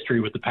recent history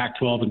with the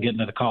Pac-12 and getting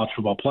to the college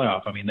football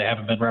playoff. I mean, they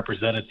haven't been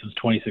represented since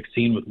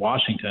 2016 with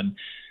Washington.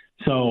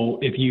 So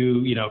if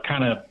you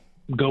kind of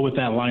go with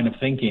that line of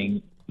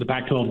thinking, the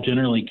Pac-12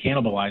 generally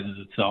cannibalizes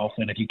itself.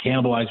 And if you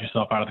cannibalize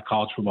yourself out of the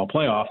college football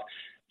playoff,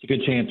 it's a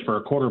good chance for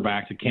a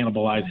quarterback to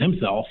cannibalize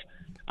himself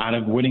out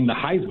of winning the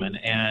Heisman.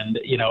 And,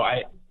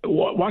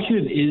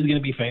 Washington is going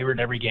to be favored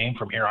every game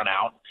from here on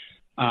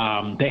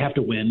out. They have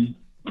to win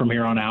from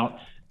here on out.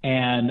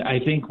 And I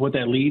think what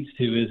that leads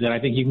to is that I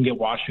think you can get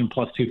Washington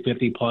plus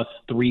 250, plus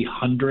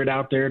 300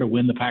 out there to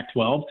win the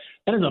Pac-12.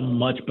 That is a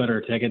much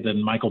better ticket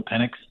than Michael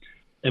Penix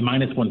at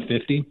minus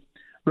 150.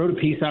 Wrote a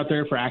piece out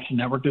there for Action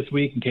Network this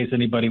week in case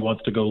anybody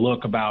wants to go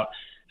look about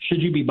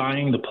should you be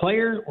buying the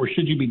player or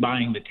should you be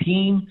buying the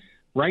team?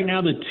 Right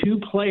now, the 2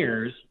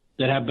 players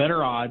that have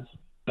better odds,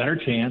 better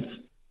chance,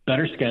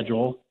 better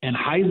schedule, and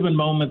Heisman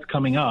moments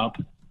coming up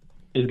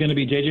is going to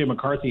be J.J.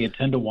 McCarthy at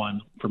 10-1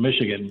 for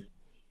Michigan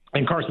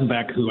and Carson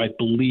Beck, who I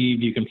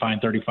believe you can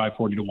find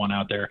 35-40-1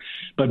 out there.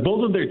 But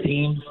both of their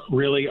teams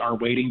really are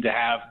waiting to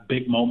have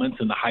big moments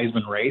in the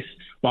Heisman race,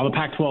 while the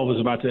Pac-12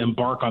 is about to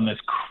embark on this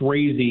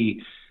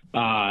crazy,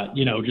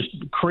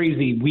 just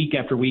crazy week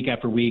after week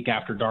after week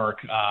after dark,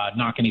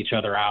 knocking each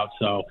other out.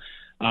 So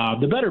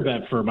the better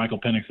bet for Michael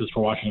Penix is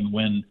for Washington to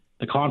win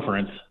the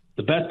conference.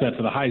 The best bet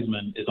for the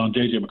Heisman is on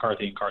J.J.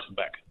 McCarthy and Carson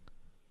Beck.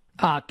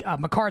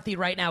 McCarthy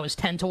right now is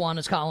 10-1,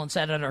 as Colin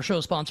said, at our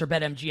show sponsor,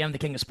 BetMGM, the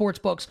king of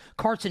sportsbooks.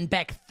 Carson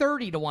Beck,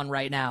 30-1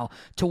 right now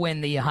to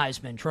win the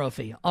Heisman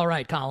Trophy. All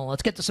right, Colin,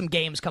 let's get to some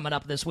games coming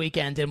up this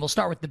weekend, and we'll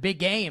start with the big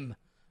game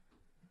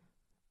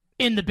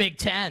in the Big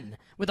Ten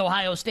with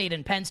Ohio State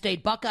and Penn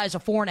State. Buckeyes a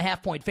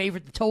 4.5-point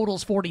favorite. The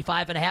total's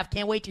 45.5.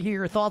 Can't wait to hear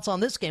your thoughts on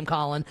this game,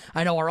 Colin.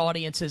 I know our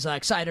audience is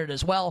excited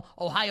as well.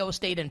 Ohio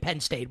State and Penn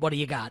State. What do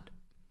you got?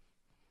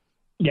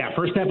 Yeah,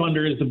 first half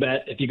under is the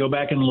bet. If you go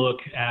back and look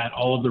at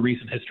all of the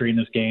recent history in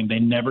this game, they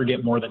never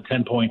get more than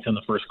 10 points in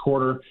the first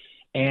quarter.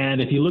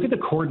 And if you look at the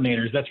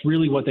coordinators, that's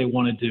really what they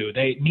want to do.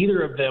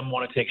 Neither of them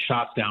want to take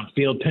shots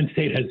downfield. Penn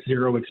State has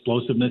 0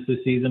 explosiveness this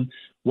season,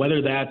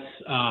 whether that's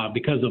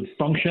because of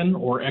function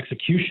or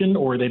execution,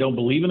 or they don't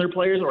believe in their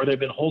players, or they've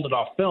been holding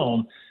off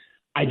film.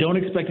 I don't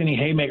expect any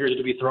haymakers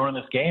to be thrown in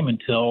this game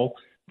until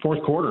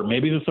fourth quarter,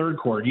 maybe the third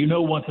quarter.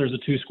 Once there's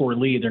a 2-score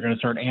lead, they're going to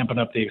start amping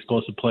up the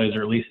explosive plays,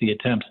 or at least the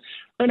attempts.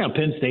 Right now,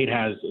 Penn State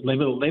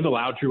they've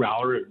allowed Drew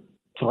Aller to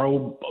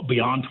throw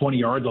beyond 20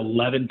 yards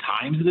 11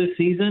 times this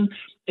season.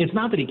 It's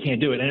not that he can't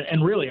do it.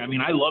 And really, I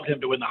mean, I loved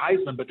him to win the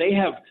Heisman, but they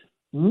have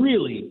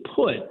really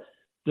put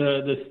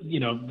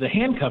the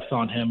handcuffs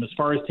on him as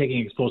far as taking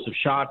explosive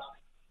shots.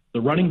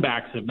 The running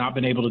backs have not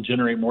been able to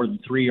generate more than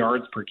 3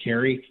 yards per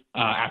carry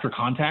after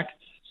contact.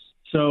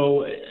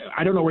 So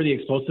I don't know where the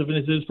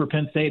explosiveness is for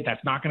Penn State.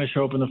 That's not going to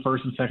show up in the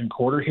first and second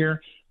quarter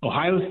here.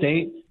 Ohio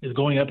State is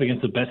going up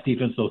against the best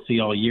defense they'll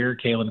see all year.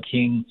 Kalen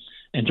King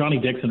and Johnny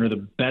Dixon are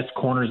the best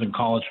corners in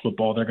college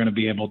football. They're going to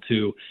be able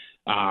to,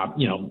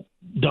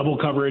 double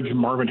coverage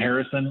Marvin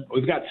Harrison.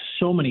 We've got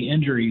so many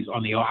injuries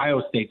on the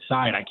Ohio State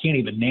side. I can't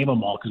even name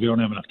them all because we don't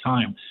have enough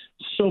time.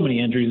 So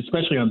many injuries,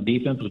 especially on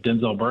defense with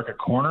Denzel Burke at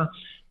corner,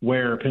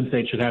 where Penn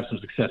State should have some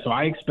success. So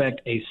I expect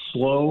a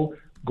slow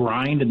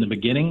grind in the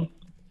beginning.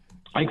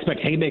 I expect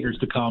haymakers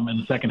to come in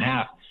the second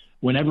half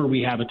whenever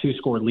we have a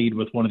 2-score lead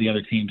with one of the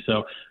other teams.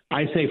 So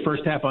I say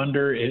first half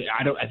under.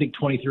 I think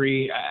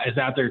 23 is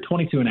out there.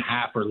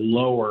 22.5 or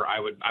lower, I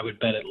would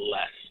bet it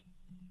less.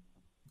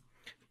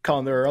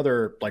 Colin, there are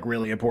other like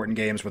really important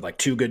games with like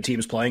two good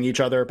teams playing each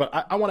other, but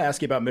I want to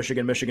ask you about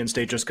Michigan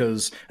State, just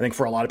because I think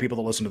for a lot of people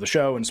that listen to the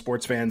show and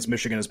sports fans,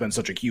 Michigan has been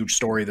such a huge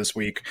story this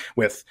week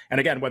with, and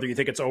again, whether you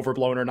think it's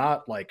overblown or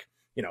not, like,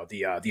 you know,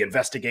 the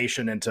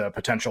investigation into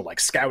potential like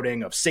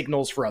scouting of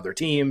signals for other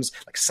teams,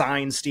 like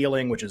sign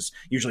stealing, which is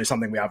usually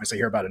something we obviously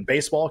hear about in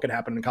baseball. It can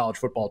happen in college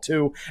football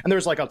too. And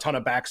there's like a ton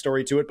of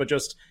backstory to it, but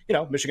just, you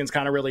know, Michigan's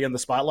kind of really in the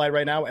spotlight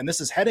right now. And this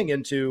is heading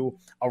into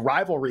a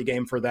rivalry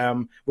game for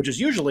them, which has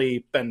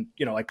usually been,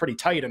 you know, like pretty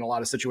tight in a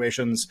lot of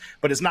situations,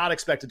 but is not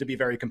expected to be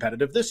very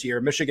competitive this year.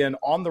 Michigan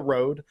on the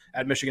road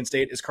at Michigan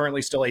State is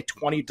currently still a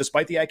 20,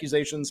 despite the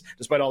accusations,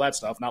 despite all that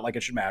stuff, not like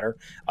it should matter,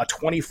 a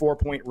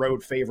 24-point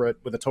road favorite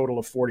with a total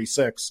of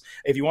 46.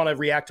 If you want to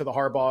react to the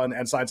Harbaugh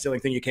and sign stealing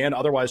thing, you can.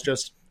 Otherwise,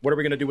 just what are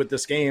we going to do with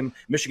this game?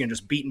 Michigan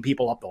just beating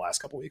people up the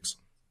last couple weeks.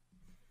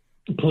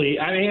 Please,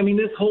 I mean,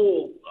 this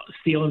whole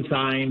stealing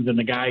signs and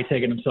the guy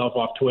taking himself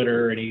off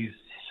Twitter and he's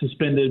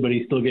suspended, but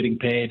he's still getting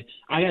paid.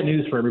 I got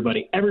news for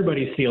everybody.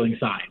 Everybody's stealing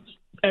signs.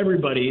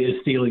 Everybody is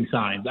stealing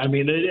signs. I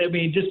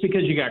mean, just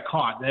because you got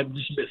caught, that's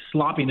just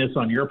sloppiness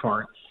on your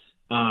part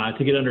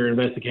to get under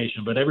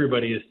investigation. But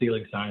everybody is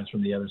stealing signs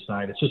from the other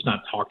side. It's just not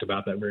talked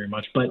about that very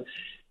much. But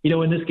you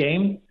know, in this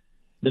game,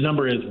 the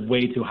number is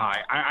way too high.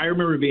 I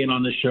remember being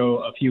on this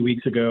show a few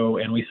weeks ago,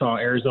 and we saw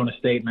Arizona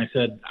State, and I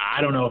said,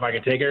 I don't know if I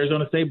can take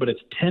Arizona State, but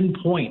it's 10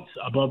 points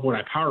above what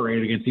I power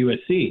rated against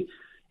USC.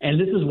 And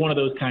this is one of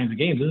those kinds of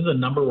games. This is a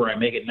number where I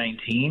make it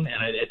 19,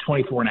 and at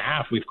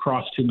 24.5, we've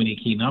crossed too many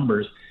key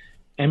numbers.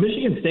 And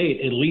Michigan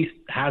State at least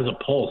has a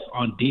pulse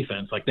on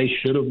defense. Like, they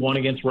should have won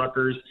against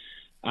Rutgers.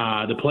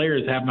 The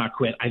players have not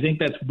quit. I think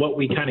that's what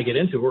we kind of get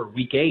into. We're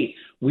week 8.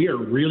 We are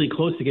really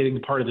close to getting the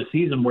part of the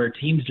season where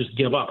teams just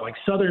give up. Like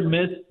Southern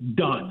Miss,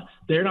 done.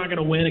 They're not going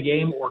to win a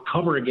game or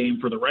cover a game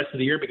for the rest of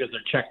the year because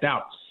they're checked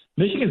out.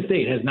 Michigan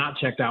State has not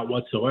checked out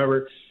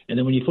whatsoever. And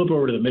then when you flip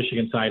over to the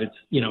Michigan side, it's,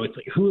 you know, it's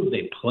like, who have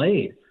they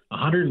played?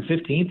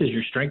 115th is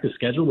your strength of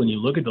schedule. When you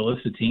look at the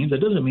list of teams,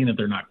 that doesn't mean that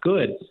they're not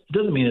good. It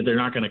doesn't mean that they're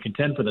not going to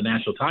contend for the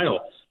national title.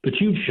 But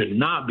you should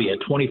not be a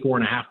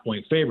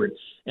 24.5-point favorite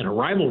in a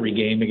rivalry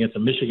game against a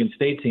Michigan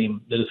State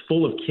team that is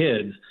full of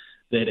kids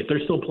that if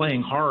they're still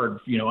playing hard,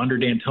 you know, under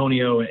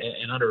D'Antonio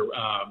and under,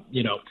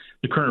 you know,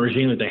 the current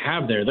regime that they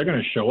have there, they're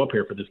going to show up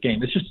here for this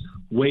game. It's just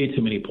way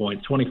too many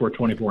points.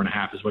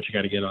 24.5 is what you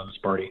got to get on this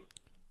party.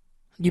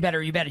 You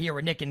better hear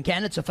with Nick and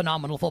Ken. It's a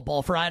phenomenal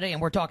football Friday,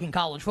 and we're talking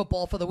college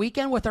football for the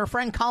weekend with our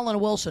friend Colin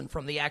Wilson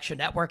from the Action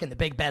Network and the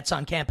Big Bets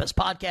on Campus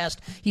podcast.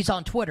 He's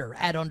on Twitter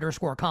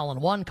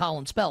 @_Colin1,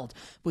 Colin spelled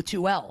with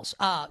 2 L's.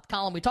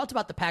 Colin, we talked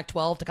about the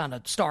Pac-12 to kind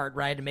of start,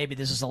 right? And maybe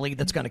this is a league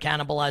that's going to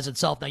cannibalize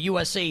itself. Now,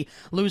 USC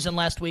losing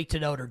last week to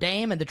Notre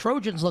Dame, and the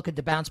Trojans looking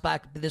to bounce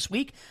back this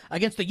week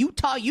against the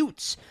Utah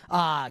Utes.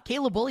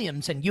 Caleb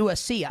Williams and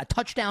USC, a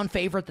touchdown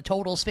favorite. The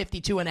total's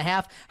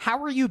 52.5.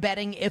 How are you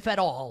betting, if at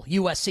all,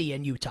 USC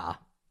and Utah?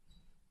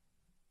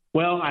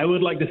 Well, I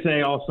would like to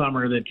say all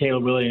summer that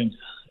Caleb Williams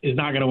is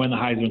not going to win the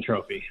Heisman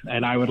Trophy.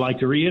 And I would like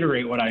to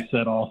reiterate what I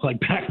said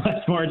back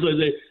last March.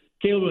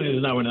 Caleb Williams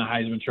is not winning the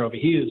Heisman Trophy.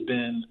 He has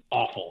been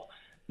awful.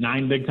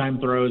 9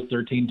 big-time throws,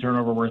 13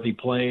 turnover-worthy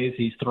plays.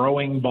 He's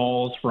throwing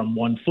balls from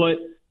 1 foot,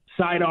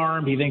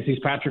 sidearm. He thinks he's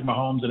Patrick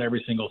Mahomes at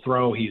every single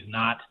throw. He's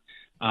not.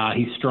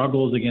 He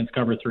struggles against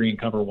cover 3 and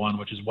cover 1,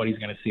 which is what he's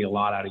going to see a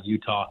lot out of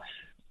Utah.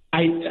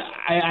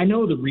 I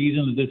know the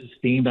reason that this is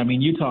steamed. I mean,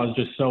 Utah is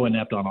just so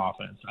inept on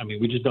offense. I mean,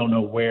 we just don't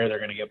know where they're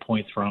going to get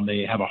points from.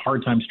 They have a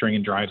hard time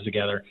stringing drives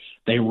together.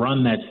 They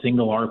run that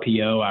single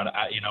RPO out,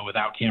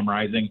 without Cam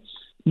Rising.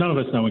 None of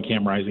us know when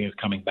Cam Rising is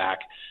coming back.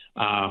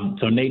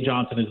 So Nate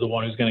Johnson is the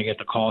one who's going to get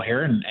the call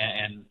here.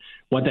 And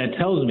what that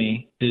tells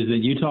me is that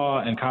Utah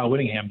and Kyle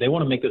Whittingham, they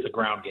want to make this a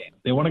ground game.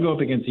 They want to go up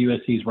against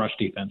USC's rush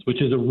defense,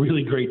 which is a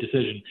really great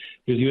decision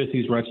because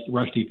USC's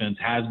rush defense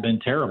has been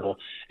terrible.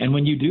 And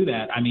when you do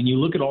that, I mean, you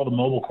look at all the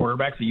mobile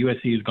quarterbacks that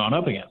USC has gone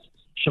up against.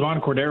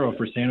 Siobhan Cordero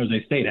for San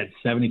Jose State had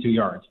 72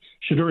 yards.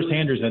 Shedeur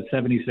Sanders had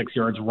 76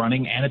 yards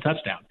running and a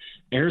touchdown.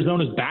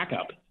 Arizona's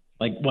backup,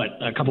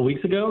 a couple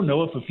weeks ago,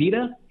 Noah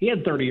Fafita, he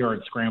had 30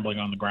 yards scrambling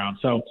on the ground.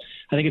 So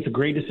I think it's a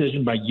great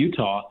decision by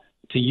Utah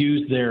to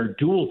use their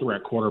dual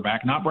threat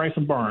quarterback, not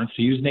Bryson Barnes,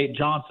 to use Nate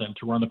Johnson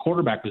to run the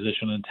quarterback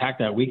position and attack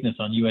that weakness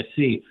on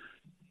USC.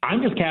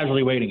 I'm just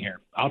casually waiting here.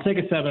 I'll take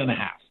a 7.5.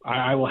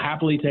 I will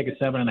happily take a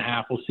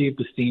 7.5. We'll see if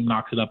the steam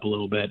knocks it up a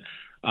little bit.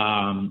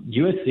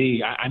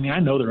 USC, I mean, I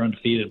know they're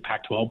undefeated in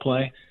Pac-12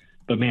 play,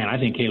 but man, I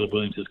think Caleb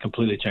Williams is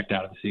completely checked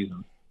out of the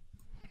season.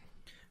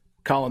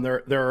 Colin,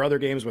 there are other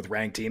games with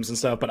ranked teams and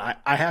stuff, but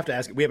I have to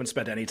ask, we haven't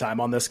spent any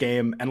time on this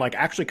game and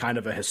actually kind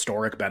of a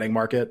historic betting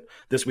market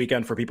this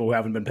weekend for people who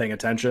haven't been paying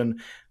attention.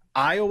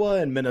 Iowa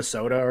and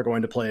Minnesota are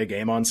going to play a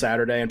game on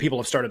Saturday, and people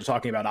have started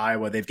talking about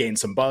Iowa. They've gained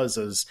some buzz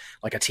as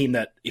a team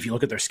that, if you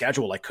look at their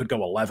schedule, could go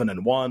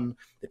 11-1.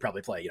 They'd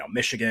probably play,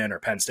 Michigan or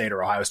Penn State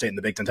or Ohio State in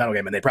the Big Ten title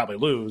game, and they'd probably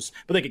lose.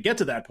 But they could get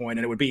to that point,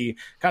 and it would be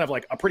kind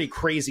of a pretty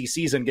crazy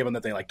season, given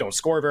that they don't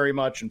score very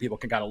much, and people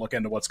can kind of look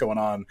into what's going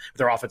on with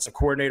their offensive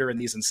coordinator and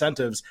these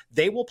incentives.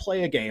 They will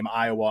play a game,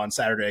 Iowa, on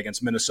Saturday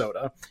against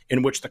Minnesota,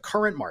 in which the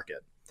current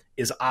market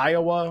is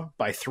Iowa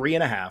by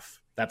 3.5.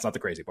 That's not the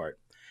crazy part.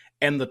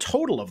 And the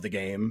total of the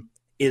game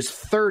is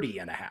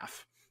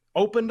 30.5.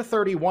 Open to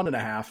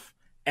 31.5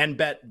 and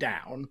bet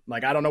down.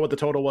 Like, I don't know what the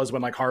total was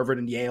when like Harvard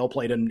and Yale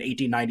played in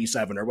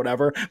 1897 or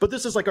whatever, but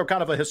this is like a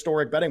kind of a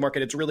historic betting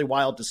market. It's really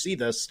wild to see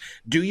this.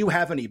 Do you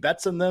have any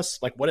bets in this?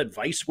 Like, what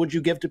advice would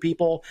you give to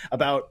people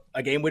about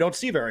a game we don't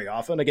see very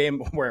often, a game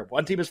where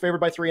one team is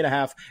favored by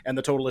 3.5 and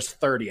the total is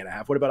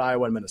 30.5? What about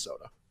Iowa and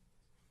Minnesota?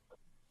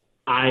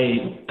 I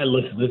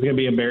listen, this is going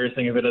to be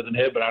embarrassing if it doesn't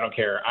hit, but I don't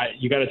care.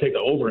 You got to take the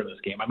over in this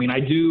game. I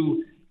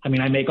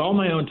make all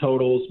my own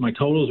totals. My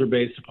totals are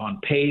based upon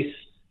pace,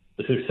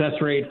 the success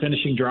rate,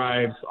 finishing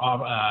drives,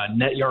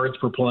 net yards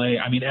per play.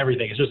 I mean,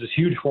 everything. It's just this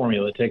huge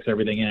formula that takes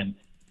everything in.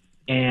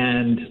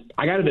 And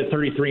I got it at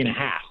 33.5.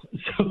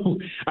 So,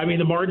 I mean,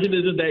 the margin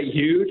isn't that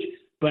huge,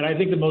 but I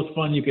think the most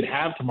fun you could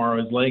have tomorrow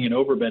is laying an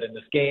over bet in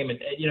this game. And,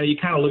 you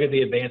kind of look at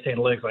the advanced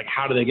analytics, like,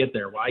 how do they get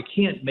there? Well, I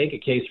can't make a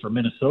case for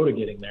Minnesota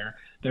getting there.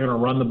 They're going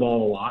to run the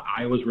ball a lot.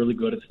 Iowa's really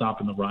good at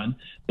stopping the run.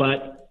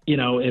 But,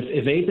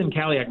 if Ethan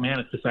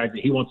Kaliak-Manis decides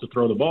that he wants to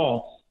throw the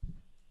ball,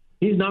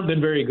 he's not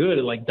been very good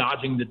at, like,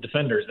 dodging the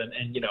defenders.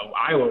 And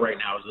Iowa right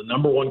now is the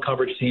number one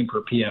coverage team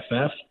per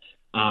PFF.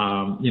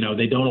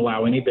 They don't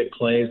allow any big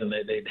plays, and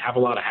they have a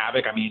lot of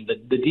havoc. I mean,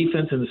 the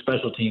defense and the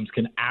special teams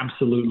can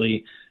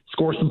absolutely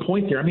score some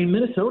points here. I mean,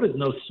 Minnesota's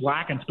no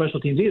slack in special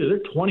teams either.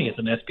 They're 20th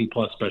in SP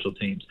plus special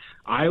teams.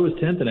 Iowa's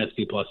 10th in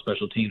SP plus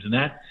special teams. And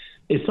that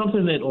is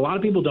something that a lot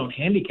of people don't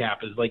handicap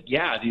is like,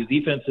 yeah, these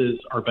defenses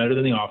are better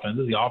than the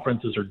offenses. The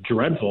offenses are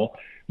dreadful.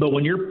 But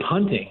when you're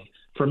punting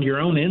from your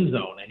own end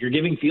zone and you're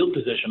giving field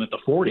position at the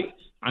 40,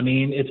 I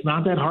mean, it's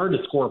not that hard to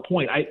score a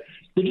point.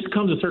 There just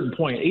comes a certain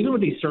point, even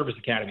with these service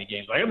academy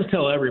games. I have to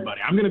tell everybody,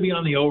 I'm going to be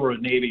on the over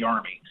at Navy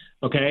Army.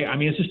 Okay. I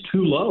mean, it's just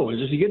too low. It's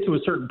just, you get to a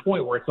certain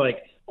point where it's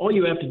like, all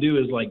you have to do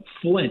is like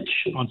flinch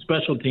on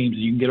special teams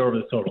and you can get over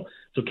the total.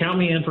 So count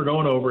me in for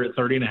going over at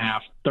 30.5.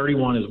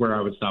 31 is where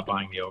I would stop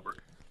buying the over.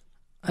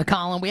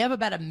 Colin, we have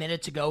about a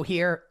minute to go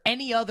here.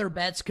 Any other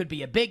bets? Could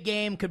be a big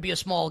game, could be a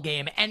small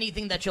game.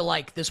 Anything that you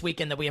like this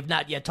weekend that we have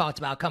not yet talked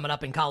about coming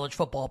up in college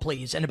football,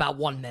 please, in about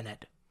 1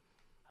 minute.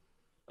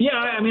 Yeah,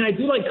 I mean, I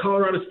do like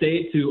Colorado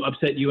State to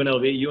upset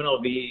UNLV.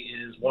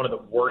 UNLV is one of the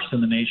worst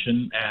in the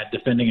nation at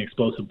defending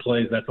explosive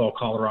plays. That's all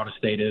Colorado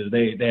State is.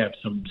 They have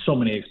so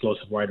many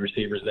explosive wide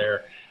receivers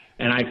there,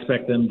 and I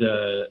expect them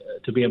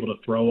to be able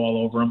to throw all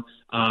over them.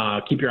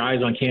 Keep your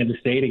eyes on Kansas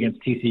State against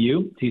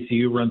TCU.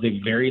 TCU runs a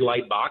very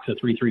light box, a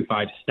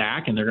 3-3-5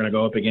 stack, and they're going to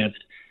go up against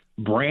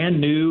brand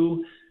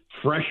new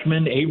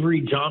freshman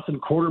Avery Johnson,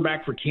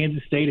 quarterback for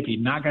Kansas State. If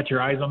you've not got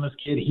your eyes on this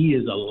kid, he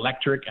is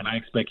electric, and I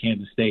expect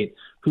Kansas State,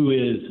 who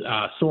is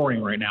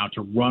soaring right now,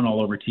 to run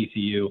all over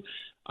TCU.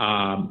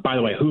 By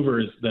the way,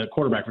 Hoover is the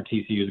quarterback for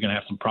TCU, is going to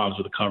have some problems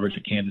with the coverage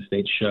that Kansas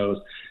State shows.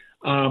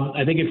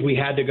 I think if we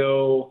had to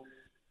go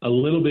a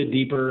little bit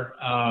deeper,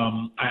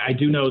 I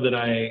do know that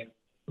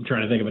I'm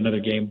trying to think of another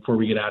game before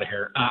we get out of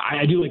here.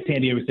 I do like San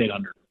Diego State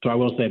under. So I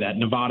will say that.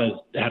 Nevada's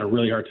had a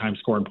really hard time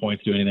scoring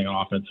points, doing anything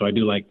on offense. So I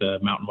do like the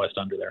Mountain West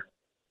under there.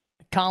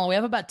 Colin, we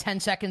have about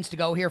 10 seconds to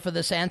go here for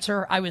this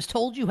answer. I was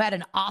told you had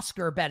an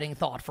Oscar betting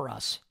thought for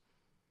us.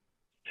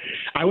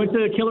 I went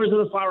to Killers of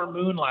the Flower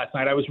Moon last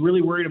night. I was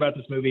really worried about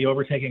this movie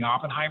overtaking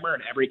Oppenheimer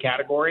in every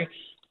category.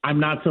 I'm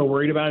not so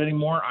worried about it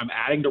anymore. I'm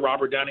adding to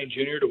Robert Downey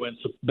Jr. to win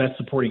Best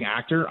Supporting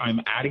Actor.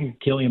 I'm adding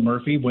Cillian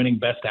Murphy winning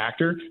Best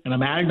Actor. And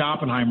I'm adding to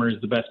Oppenheimer as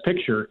the Best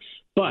Picture.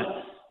 But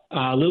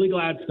Lily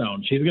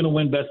Gladstone, she's going to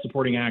win Best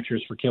Supporting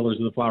Actress for Killers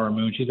of the Flower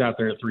Moon. She's out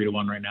there at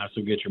 3-1 right now,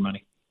 so get your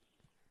money.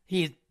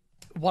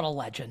 What a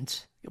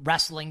legend.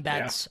 Wrestling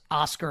bets, yeah.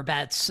 Oscar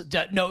bets,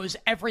 knows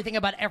everything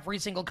about every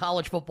single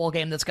college football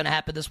game that's going to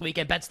happen this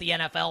weekend, bets the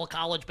NFL,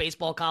 college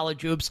baseball,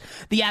 college hoops.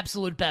 The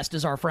absolute best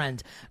is our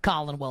friend,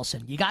 Colin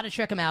Wilson. You got to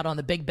check him out on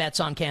the Big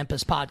Bets on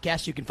Campus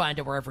podcast. You can find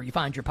it wherever you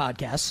find your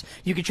podcasts.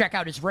 You can check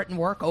out his written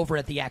work over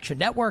at the Action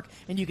Network,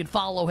 and you can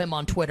follow him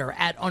on Twitter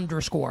at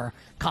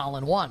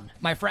 _Colin1.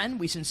 My friend,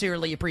 we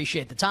sincerely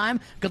appreciate the time.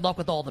 Good luck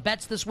with all the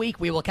bets this week.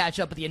 We will catch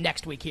up with you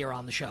next week here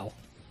on the show.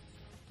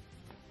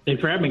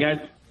 Thanks for having me, guys.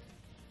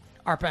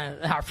 Our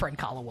friend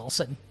Colin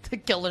Wilson, the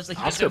Killers of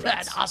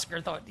that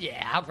Oscar thought,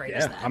 yeah, how great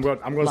is that? I'm going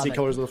to see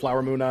Killers of the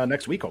Flower Moon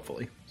next week,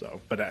 hopefully.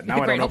 So, but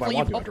now I don't know if I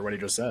want to after what he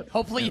just said.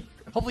 Hopefully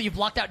you've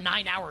blocked out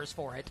 9 hours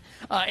for it.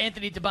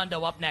 Anthony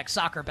DeBundo up next.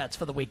 Soccer bets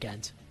for the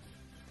weekend.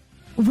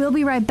 We'll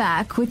be right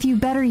back with You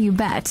Better You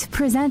Bet,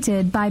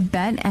 presented by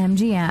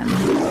BetMGM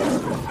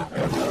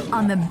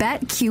on the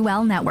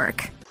BetQL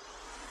network.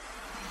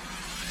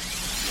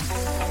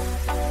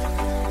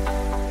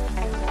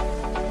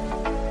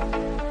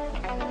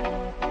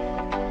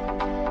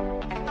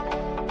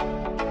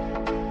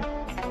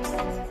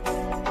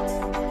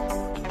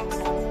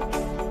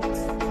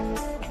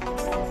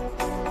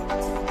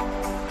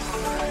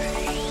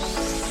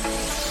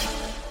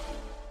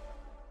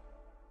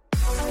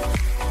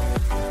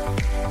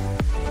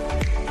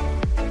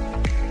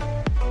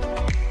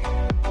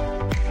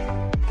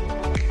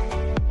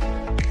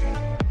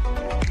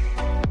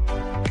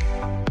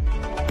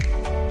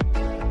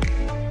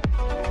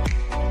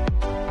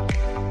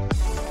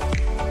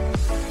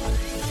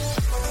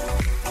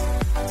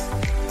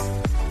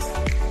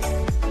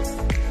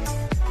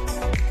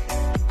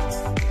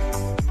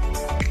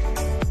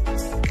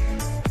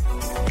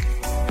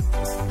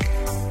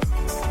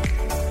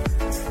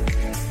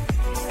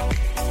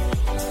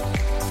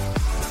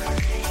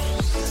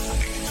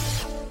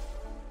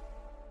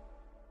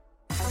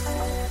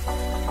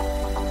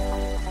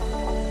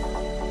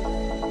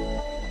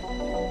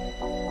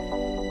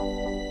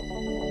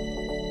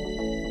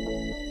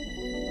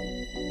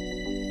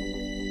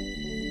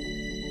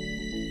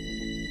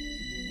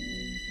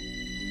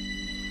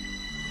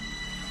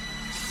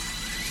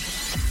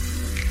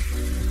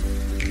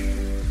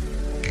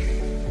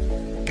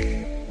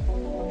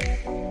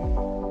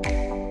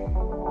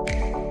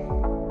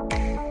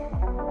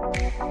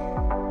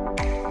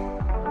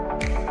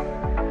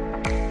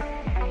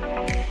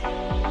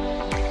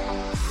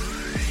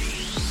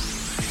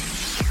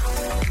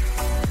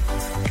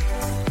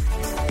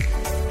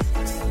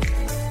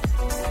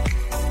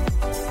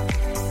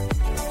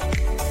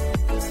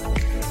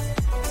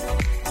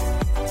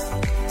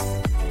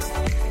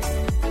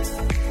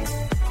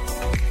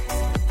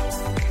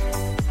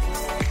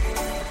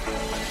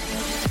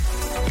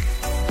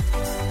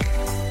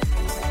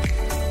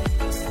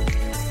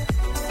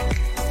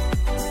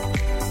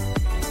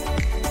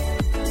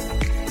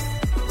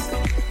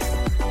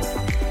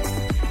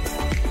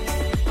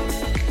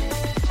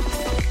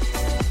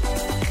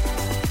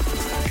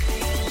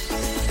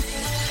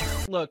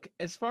 Look,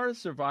 as far as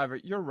Survivor,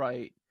 you're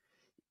right.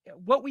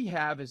 What we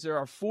have is there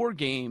are 4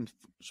 games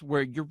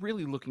where you're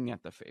really looking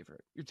at the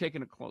favorite. You're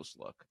taking a close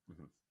look.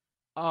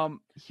 Mm-hmm.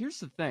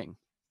 Here's the thing.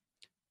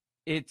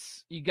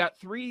 You got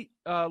 3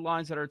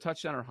 lines that are a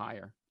touchdown or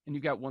higher, and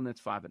you got one that's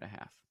 5.5.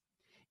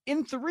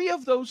 In 3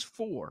 of those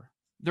 4,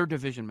 they're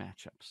division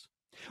matchups,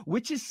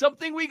 which is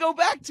something we go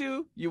back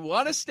to. You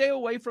want to stay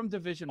away from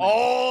division matchups.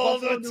 All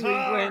Buffalo, the New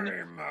time.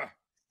 England,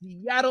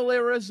 Seattle,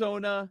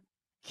 Arizona,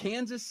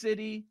 Kansas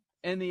City,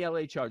 and the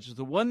LA Chargers.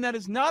 The one that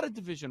is not a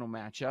divisional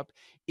matchup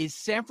is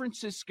San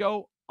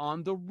Francisco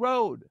on the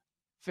road,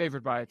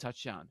 favored by a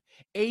touchdown.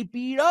 A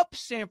beat-up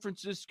San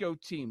Francisco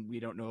team. We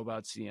don't know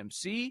about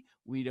CMC.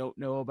 We don't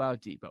know about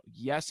Debo.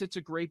 Yes, it's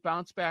a great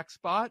bounce-back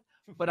spot,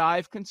 but I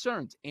have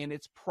concerns. And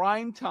it's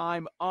prime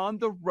time on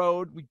the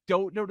road. We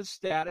don't know the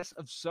status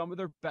of some of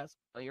their best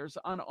players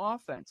on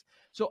offense.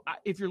 So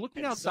if you're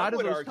looking outside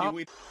of those top...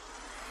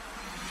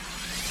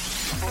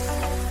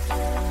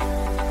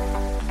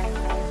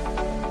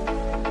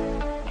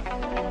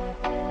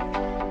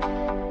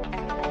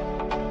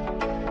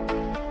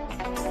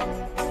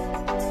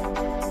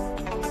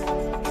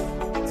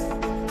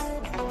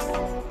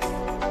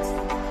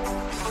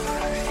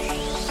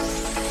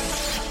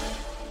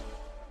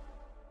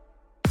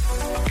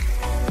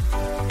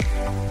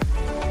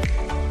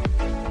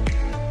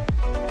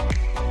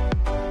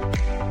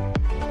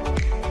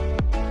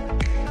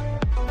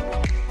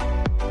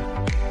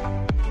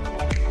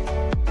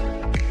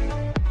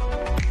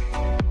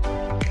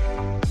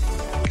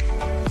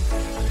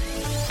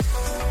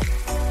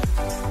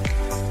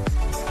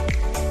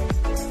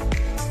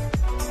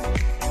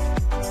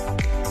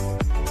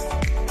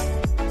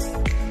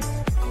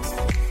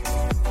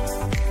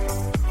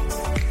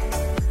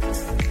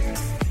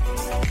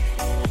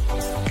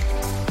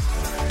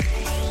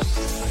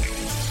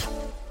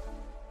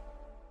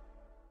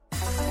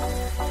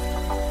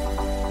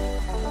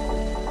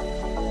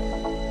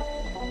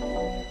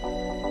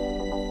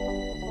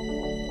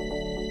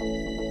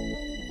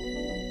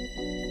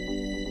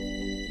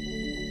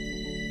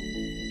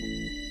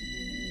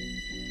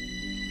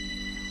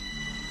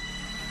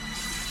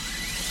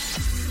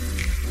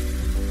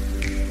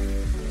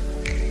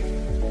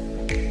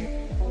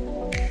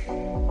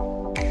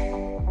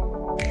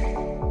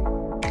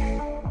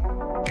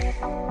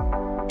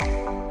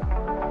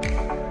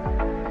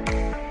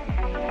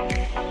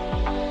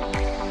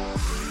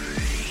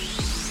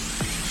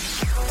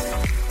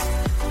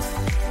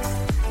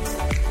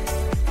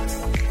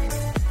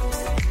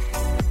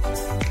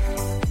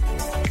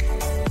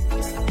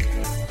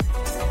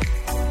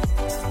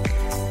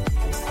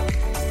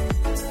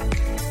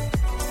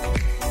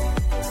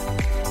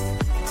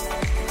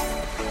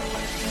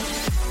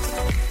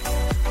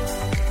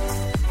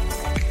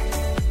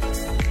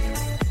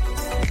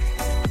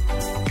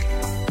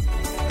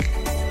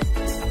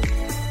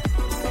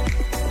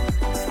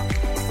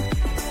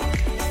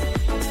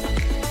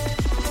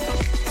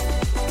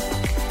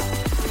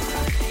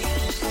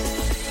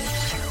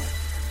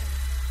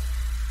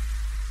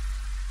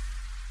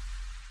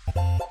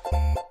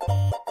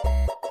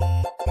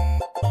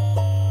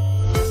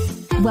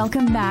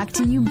 Welcome back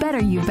to You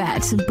Better You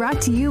Bet,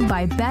 brought to you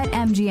by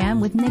BetMGM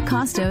with Nick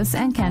Costos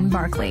and Ken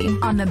Barkley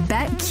on the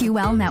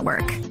BetQL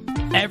network.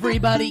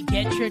 Everybody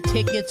get your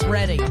tickets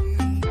ready.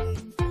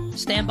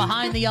 Stand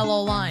behind the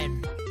yellow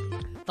line.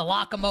 The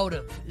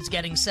locomotive is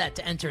getting set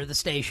to enter the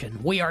station.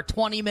 We are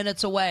 20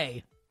 minutes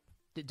away.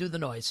 Do the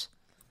noise.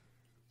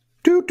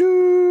 Toot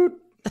toot.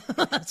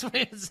 That's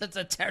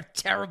a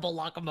terrible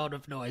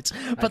locomotive noise.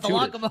 But the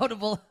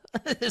locomotive will...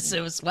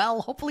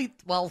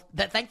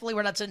 thankfully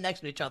we're not sitting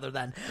next to each other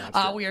then.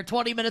 We are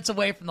 20 minutes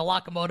away from the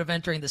locomotive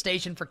entering the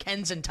station for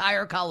Ken's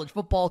entire college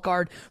football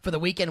card for the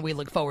weekend. We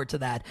look forward to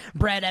that.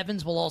 Brad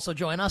Evans will also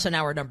join us in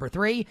hour number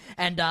 3.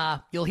 And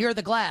you'll hear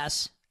the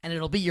glass, and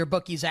it'll be your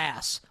bookie's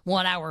ass.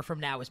 1 hour from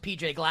now as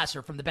PJ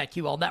Glasser from the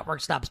BetQL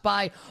Network stops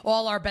by.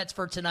 All our bets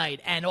for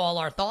tonight and all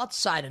our thoughts,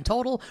 side and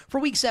total, for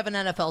Week 7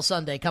 NFL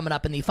Sunday coming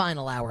up in the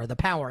final hour, the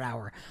power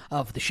hour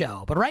of the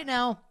show. But right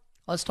now,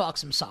 let's talk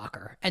some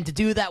soccer. And to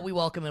do that, we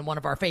welcome in one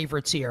of our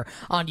favorites here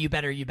on You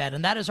Better You Bet.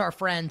 And that is our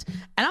friend,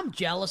 and I'm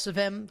jealous of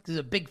him because he's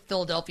a big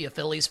Philadelphia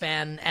Phillies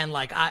fan. And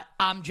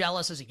I'm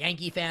jealous as a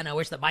Yankee fan. I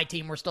wish that my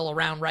team were still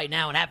around right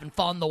now and having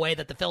fun the way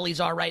that the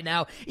Phillies are right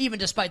now, even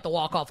despite the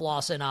walk-off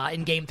loss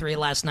in Game 3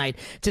 last night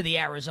to the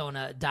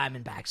Arizona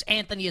Diamondbacks.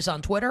 Anthony is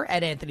on Twitter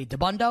at Anthony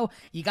DeBundo.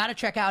 You got to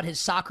check out his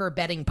soccer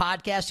betting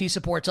podcast. He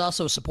supports us,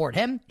 so support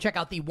him. Check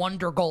out the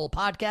Wonder Goal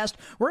podcast,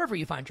 wherever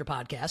you find your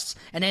podcasts.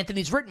 And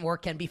Anthony's written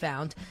work can be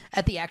found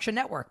at the Action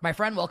Network. My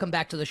friend, welcome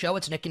back to the show.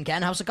 It's Nick and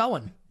Ken. How's it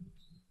going?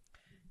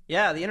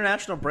 Yeah, the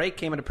international break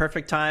came at a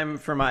perfect time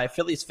for my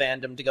Phillies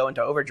fandom to go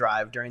into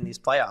overdrive during these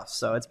playoffs.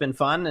 So it's been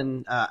fun,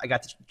 and I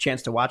got the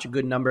chance to watch a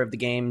good number of the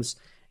games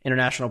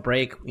international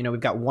break. You know, we've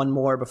got one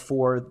more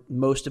before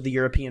most of the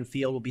European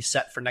field will be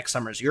set for next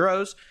summer's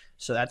Euros.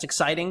 So that's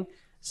exciting.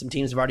 Some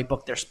teams have already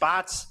booked their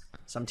spots.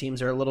 Some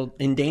teams are a little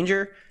in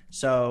danger.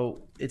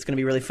 So it's going to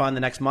be really fun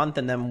the next month,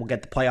 and then we'll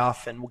get the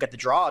playoff and we'll get the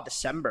draw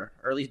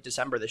early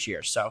December this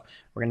year. So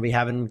we're going to be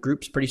having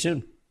groups pretty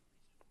soon.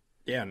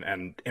 Yeah,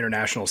 and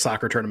international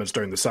soccer tournaments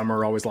during the summer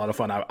are always a lot of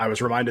fun. I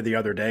was reminded the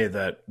other day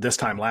that this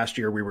time last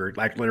year we were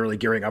like literally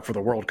gearing up for the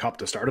World Cup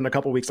to start in a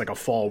couple of weeks, like a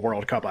fall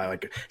World Cup.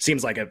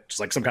 Seems like it's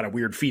like some kind of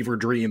weird fever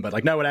dream, but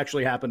like no, it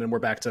actually happened, and we're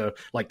back to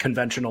like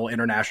conventional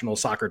international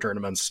soccer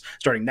tournaments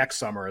starting next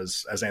summer,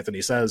 as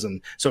Anthony says.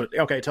 And so,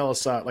 okay, tell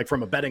us like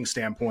from a betting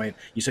standpoint,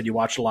 you said you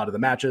watched a lot of the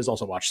matches,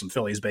 also watched some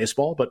Phillies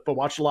baseball, but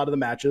watched a lot of the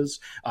matches.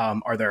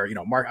 Are there,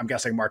 I'm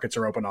guessing markets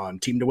are open on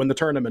team to win the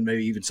tournament,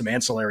 maybe even some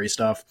ancillary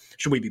stuff.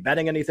 Should we be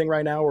betting anything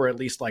right now, or at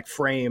least like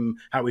frame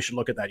how we should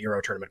look at that Euro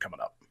tournament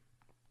coming up?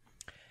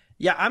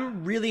 Yeah,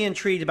 I'm really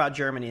intrigued about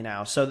Germany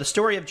now. So the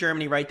story of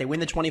Germany, right? They win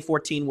the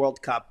 2014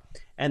 World Cup,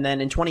 and then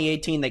in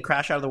 2018 they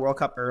crash out of the World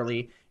Cup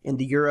early. In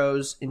the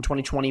Euros in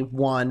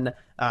 2021,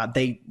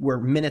 they were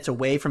minutes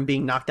away from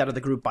being knocked out of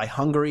the group by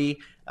Hungary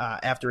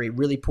after a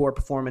really poor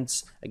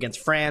performance against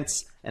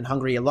France and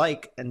Hungary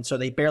alike, and so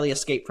they barely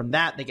escaped from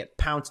that. They get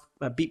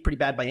beat pretty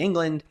bad by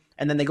England,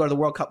 and then they go to the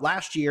World Cup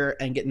last year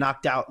and get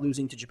knocked out,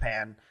 losing to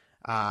Japan.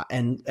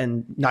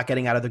 And not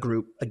getting out of the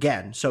group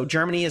again. So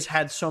Germany has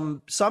had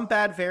some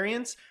bad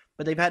variants,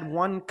 but they've had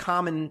one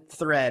common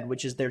thread,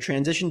 which is their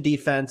transition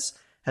defense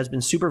has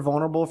been super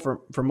vulnerable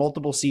for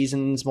multiple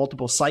seasons,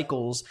 multiple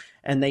cycles,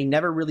 and they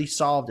never really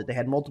solved it. They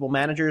had multiple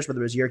managers,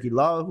 whether it was Jürgen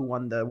Loh, who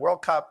won the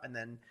World Cup, and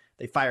then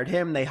they fired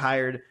him. They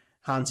hired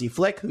Hansi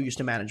Flick, who used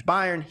to manage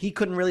Bayern. He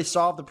couldn't really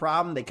solve the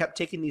problem. They kept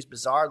taking these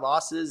bizarre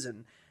losses,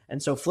 and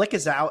so Flick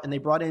is out, and they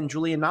brought in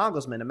Julian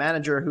Nagelsmann, a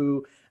manager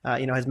who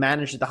has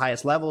managed at the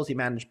highest levels. He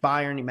managed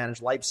Bayern. He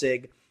managed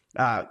Leipzig.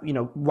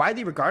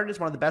 Widely regarded as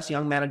one of the best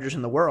young managers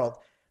in the world.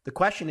 The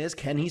question is,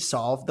 can he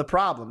solve the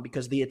problem?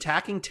 Because the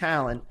attacking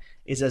talent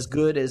is as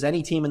good as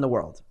any team in the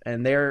world.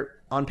 And they're,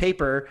 on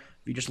paper,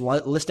 if you just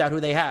list out who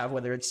they have,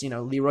 whether it's,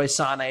 Leroy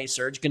Sané,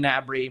 Serge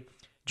Gnabry,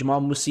 Jamal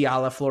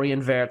Musiala,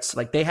 Florian Wirtz,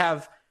 like they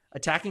have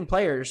attacking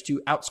players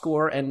to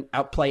outscore and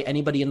outplay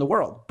anybody in the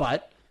world.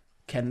 But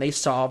can they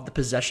solve the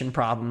possession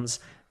problems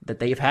that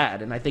they've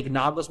had? And I think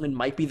Nagelsmann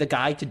might be the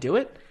guy to do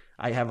it.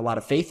 I have a lot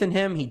of faith in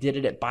him. He did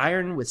it at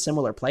Bayern with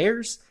similar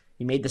players.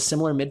 He made the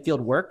similar midfield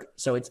work.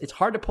 So it's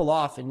hard to pull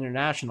off in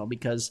international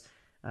because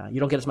you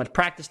don't get as much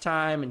practice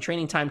time and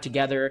training time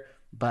together.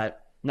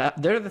 But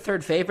they're the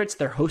third favorites.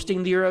 They're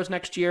hosting the Euros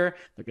next year.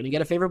 They're going to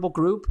get a favorable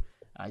group.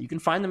 You can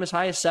find them as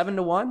high as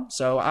 7-1.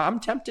 So I'm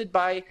tempted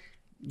by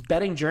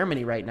betting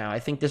Germany right now. I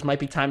think this might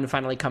be time to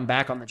finally come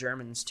back on the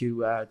Germans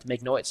to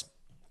make noise.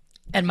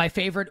 And my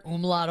favorite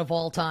umlaut of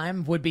all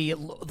time would be,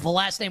 the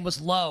last name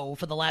was Loh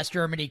for the last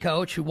Germany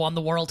coach who won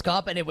the World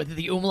Cup, and it was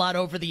the umlaut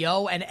over the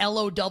O, and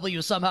LOW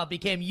somehow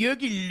became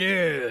Jürgen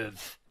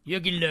Löw.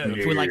 Jürgen Löw,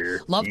 who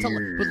love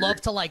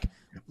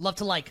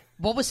to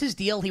what was his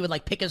deal? He would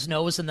pick his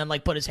nose and then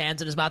put his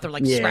hands in his mouth or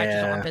scratch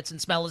his armpits and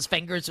smell his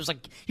fingers. It was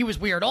he was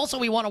weird. Also,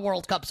 he won a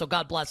World Cup, so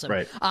God bless him.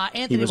 Right.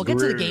 Anthony, we'll get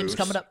to the games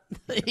coming up.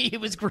 He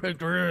was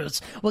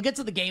gross. We'll get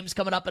to the games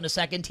coming up in a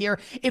second here.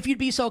 If you'd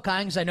be so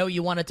kind, because I know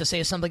you wanted to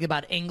say something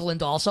about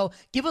England also,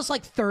 give us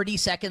 30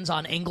 seconds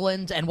on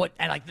England and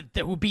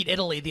who beat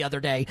Italy the other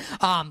day.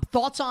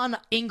 Thoughts on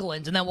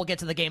England, and then we'll get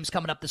to the games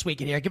coming up this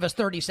weekend here. Give us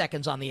 30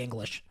 seconds on the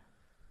English.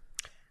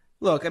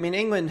 Look, I mean,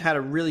 England had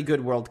a really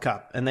good World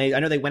Cup, and I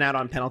know they went out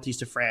on penalties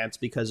to France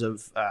because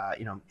of,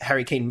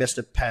 Harry Kane missed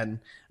a pen,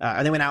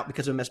 and they went out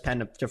because of a missed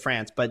pen to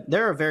France, but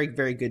they're a very,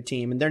 very good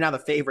team, and they're now the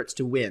favorites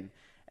to win.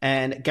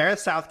 And Gareth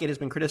Southgate has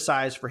been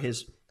criticized for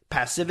his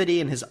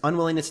passivity and his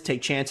unwillingness to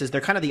take chances. They're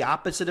kind of the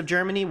opposite of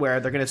Germany, where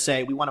they're going to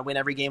say, we want to win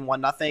every game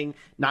 1-0,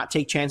 not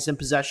take chances in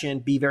possession,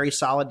 be very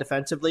solid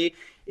defensively.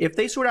 If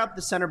they sort out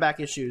the center back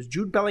issues,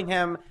 Jude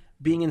Bellingham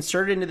being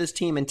inserted into this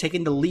team and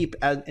taking the leap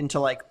into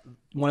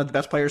one of the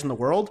best players in the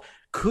world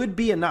could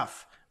be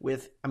enough. We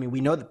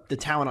know the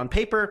talent on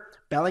paper.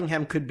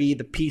 Bellingham could be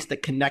the piece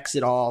that connects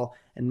it all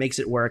and makes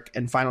it work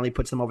and finally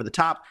puts them over the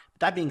top.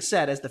 But that being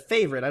said, as the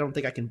favorite, I don't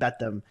think I can bet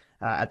them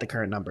at the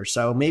current number.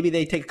 So maybe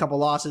they take a couple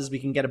losses, we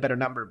can get a better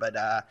number, but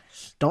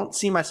don't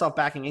see myself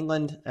backing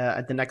England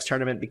at the next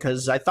tournament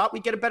because I thought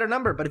we'd get a better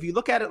number. But if you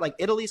look at it,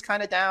 Italy's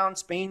kind of down,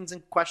 Spain's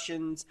in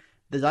questions,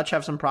 the Dutch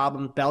have some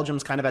problems,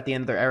 Belgium's kind of at the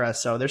end of their era,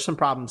 so there's some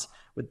problems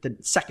with the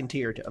second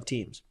tier of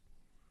teams.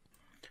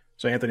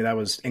 So, Anthony, that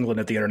was England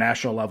at the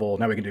international level.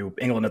 Now we can do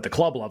England at the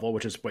club level,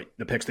 which is what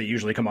the picks that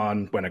usually come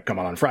on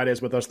on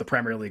Fridays with us. The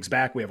Premier League's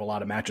back. We have a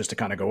lot of matches to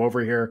kind of go over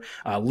here.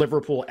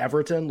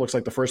 Liverpool-Everton looks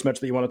like the first match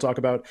that you want to talk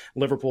about.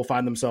 Liverpool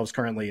find themselves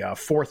currently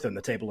fourth in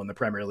the table in the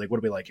Premier League. What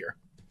do we like here?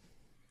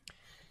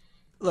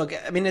 Look,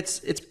 I mean, it's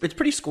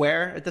pretty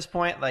square at this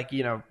point.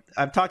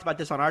 I've talked about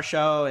this on our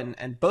show,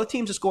 and both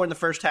teams to score in the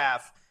first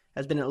half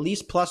has been at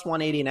least plus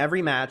 180 in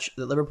every match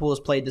that Liverpool has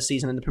played this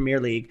season in the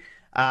Premier League.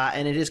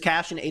 And it is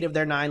cashed in 8 of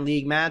their 9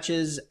 league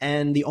matches,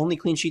 and the only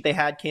clean sheet they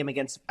had came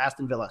against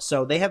Aston Villa.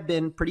 So they have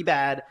been pretty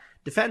bad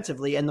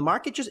defensively, and the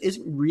market just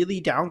isn't really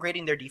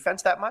downgrading their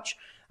defense that much.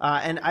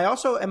 And I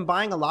also am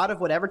buying a lot of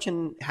what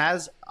Everton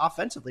has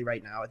offensively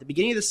right now. At the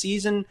beginning of the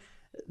season,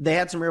 they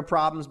had some real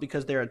problems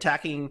because their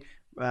attacking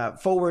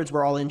forwards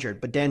were all injured,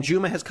 but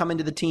Danjuma has come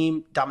into the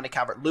team. Dominic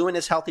Calvert-Lewin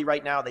is healthy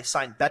right now. They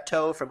signed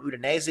Beto from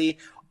Udinese.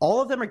 All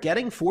of them are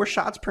getting 4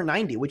 shots per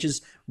 90, which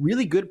is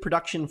really good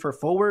production for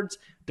forwards.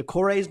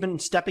 Decore has been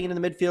stepping into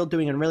the midfield,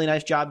 doing a really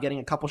nice job, getting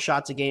a couple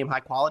shots a game,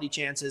 high-quality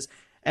chances.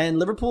 And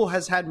Liverpool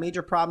has had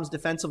major problems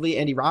defensively.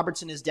 Andy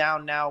Robertson is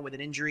down now with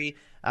an injury.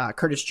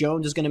 Curtis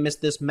Jones is going to miss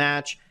this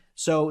match.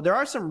 So there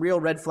are some real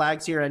red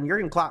flags here, and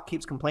Jurgen Klopp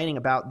keeps complaining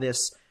about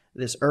this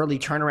early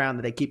turnaround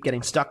that they keep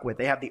getting stuck with.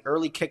 They have the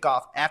early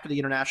kickoff after the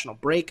international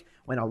break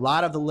when a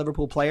lot of the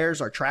Liverpool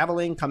players are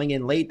traveling, coming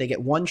in late. They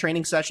get one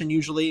training session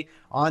usually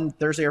on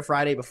Thursday or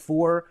Friday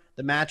before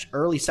the match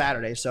early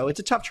Saturday. So it's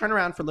a tough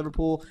turnaround for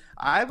Liverpool.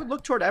 I would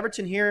look toward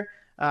Everton here,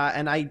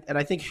 and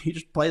I think you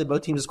just play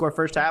both teams to score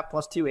first half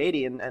plus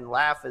 280 and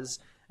laugh as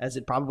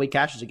it probably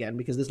cashes again,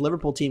 because this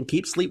Liverpool team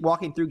keeps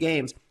sleepwalking through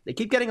games. They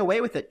keep getting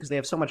away with it because they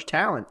have so much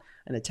talent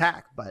and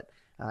attack, but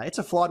it's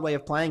a flawed way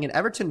of playing, and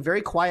Everton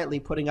very quietly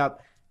putting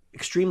up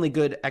extremely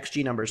good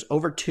XG numbers,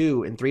 over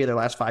 2 in 3 of their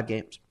last 5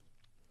 games.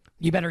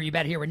 You better you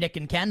bet here with Nick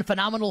and Ken.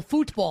 Phenomenal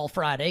Football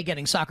Friday,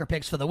 getting soccer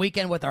picks for the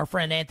weekend with our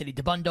friend Anthony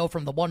DeBundo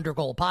from the Wonder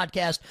Goal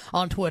podcast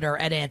on Twitter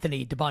at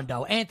Anthony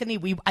DeBundo. Anthony,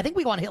 I think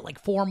we want to hit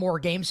like 4 more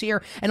games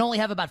here and only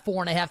have about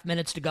 4.5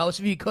 minutes to go.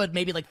 So if you could,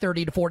 maybe like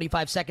 30 to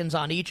 45 seconds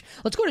on each.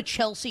 Let's go to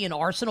Chelsea and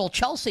Arsenal.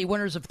 Chelsea,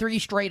 winners of 3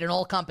 straight in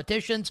all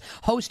competitions,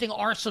 hosting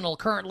Arsenal,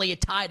 currently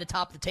tied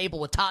atop the table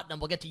with Tottenham.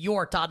 We'll get to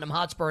your Tottenham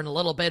Hotspur in a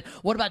little bit.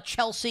 What about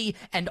Chelsea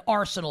and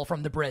Arsenal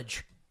from the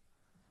bridge?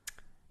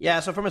 Yeah,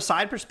 so from a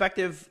side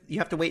perspective, you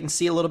have to wait and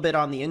see a little bit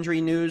on the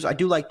injury news. I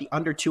do like the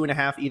under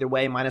 2.5 either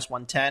way, minus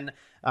 110.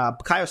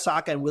 Bukayo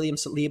Saka and William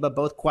Saliba,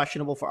 both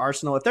questionable for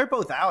Arsenal. If they're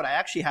both out, I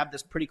actually have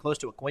this pretty close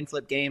to a coin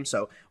flip game,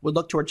 so would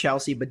look toward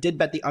Chelsea, but did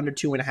bet the under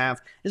 2.5.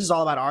 This is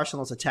all about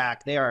Arsenal's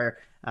attack. They are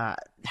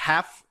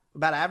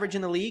about average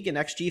in the league in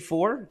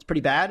XG4. It's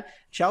pretty bad.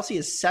 Chelsea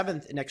is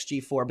 7th in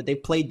XG4, but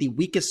they've played the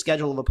weakest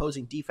schedule of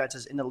opposing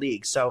defenses in the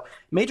league. So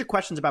major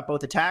questions about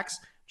both attacks.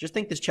 Just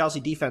think this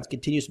Chelsea defense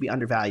continues to be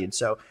undervalued.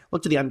 So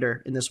look to the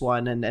under in this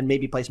one and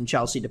maybe play some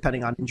Chelsea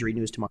depending on injury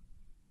news tomorrow.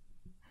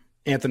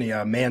 Anthony,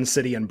 Man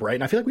City and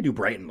Brighton. I feel like we do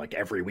Brighton like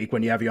every week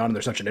when you have you on, and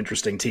they're such an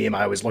interesting team.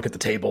 I always look at the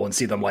table and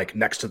see them like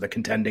next to the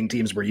contending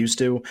teams we're used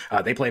to.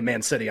 They play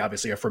Man City,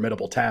 obviously a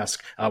formidable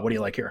task. What do you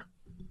like here?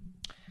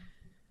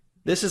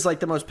 This is like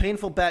the most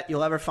painful bet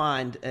you'll ever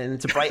find, and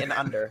it's a Brighton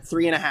under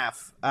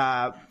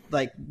 3.5.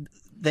 Like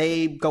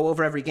they go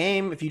over every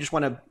game. If you just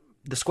want to,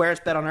 the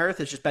squarest bet on earth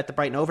is just bet the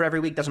Brighton over every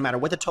week. Doesn't matter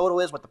what the total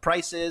is, what the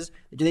price is.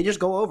 They just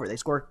go over. They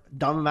score a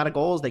dumb amount of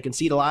goals. They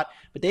concede a lot,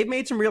 but they've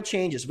made some real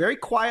changes very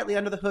quietly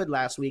under the hood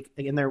last week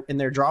in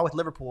their draw with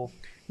Liverpool.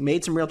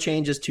 Made some real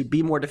changes to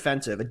be more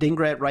defensive.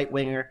 Adingra at right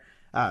winger,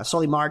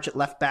 Solly March at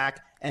left back,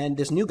 and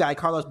this new guy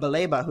Carlos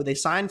Baleba, who they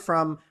signed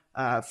from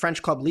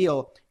French club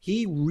Lille.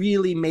 He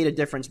really made a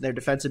difference in their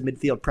defensive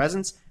midfield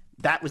presence.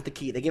 That was the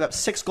key. They gave up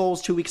 6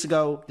 goals 2 weeks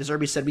ago. De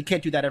Zerbi said we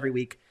can't do that every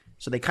week.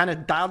 So they kind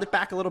of dialed it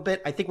back a little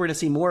bit. I think we're going to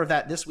see more of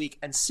that this week.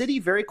 And City,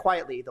 very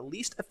quietly, the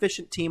least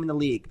efficient team in the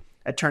league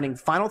at turning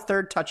final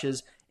third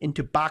touches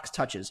into box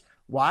touches.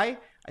 Why?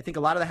 I think a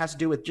lot of that has to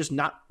do with just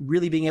not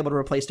really being able to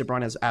replace De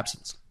Bruyne's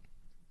absence.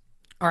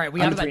 All right, we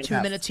have about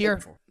 2 minutes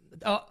here.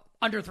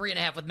 Under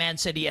 3.5 with Man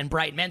City and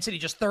Brighton. Man City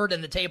just 3rd in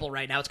the table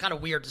right now. It's kind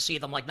of weird to see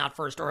them like not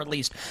first or at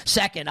least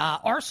 2nd.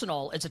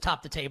 Arsenal is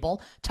atop the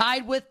table,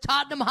 tied with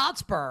Tottenham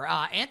Hotspur,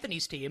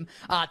 Anthony's team.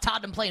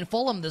 Tottenham playing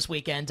Fulham this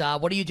weekend.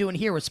 What are you doing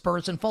here with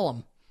Spurs and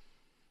Fulham?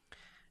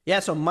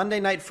 Yeah, so Monday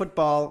Night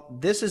Football,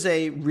 this is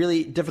a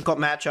really difficult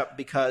matchup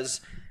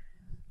because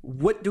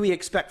what do we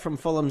expect from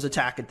Fulham's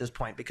attack at this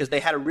point? Because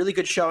they had a really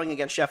good showing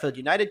against Sheffield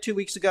United 2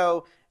 weeks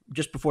ago,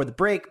 just before the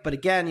break. But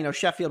again,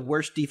 Sheffield,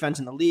 worst defense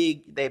in the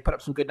league. They put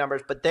up some good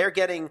numbers, but they're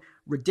getting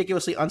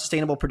ridiculously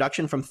unsustainable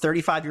production from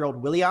 35-year-old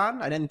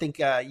Willian. I didn't think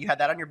you had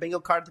that on your bingo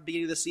card at the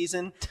beginning of the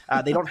season.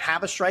 They don't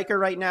have a striker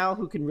right now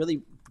who can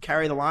really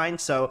carry the line.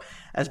 So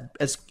as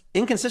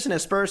inconsistent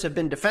as Spurs have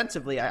been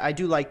defensively, I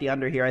do like the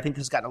under here. I think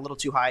this has gotten a little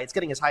too high. It's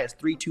getting as high as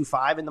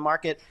 3.25 in the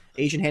market.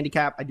 Asian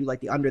handicap, I do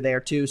like the under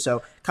there too.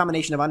 So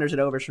combination of unders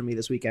and overs for me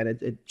this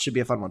weekend. It should be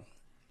a fun one.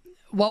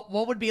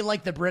 What would be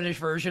like the British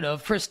version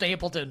of Chris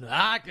Stapleton?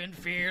 I can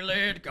feel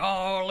it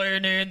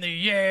calling in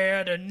the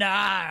air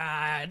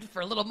tonight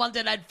for a little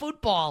Monday Night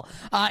Football.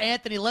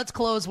 Anthony, let's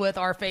close with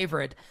our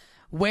favorite.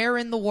 Where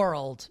in the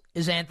world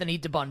is Anthony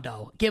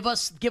DeBundo? Give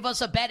us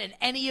a bet in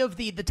any of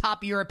the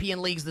top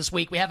European leagues this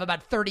week. We have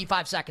about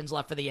 35 seconds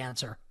left for the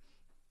answer.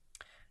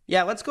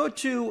 Yeah, let's go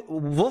to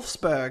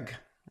Wolfsburg.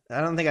 I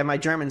don't think my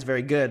German's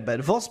very good, but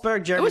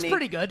Wolfsburg, Germany. It was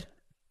pretty good.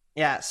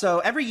 Yeah, so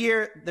every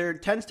year there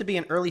tends to be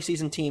an early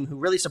season team who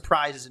really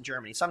surprises in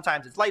Germany.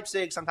 Sometimes it's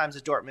Leipzig, sometimes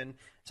it's Dortmund,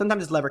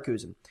 sometimes it's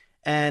Leverkusen.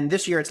 And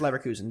this year it's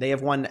Leverkusen. They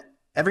have won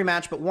every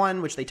match but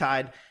one, which they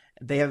tied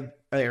They're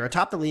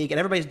atop the league, and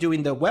everybody's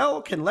doing the,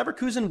 well, can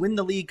Leverkusen win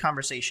the league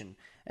conversation?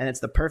 And it's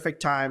the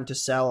perfect time to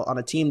sell on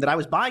a team that I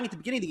was buying at the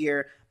beginning of the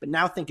year, but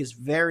now think is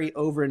very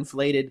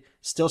overinflated.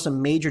 Still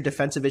some major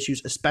defensive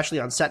issues, especially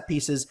on set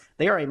pieces.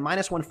 They are a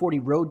minus 140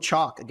 road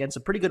chalk against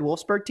a pretty good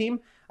Wolfsburg team.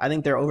 I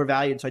think they're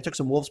overvalued, so I took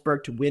some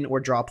Wolfsburg to win or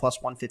draw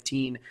plus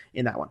 115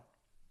 in that one.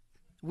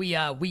 We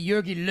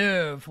Jurgen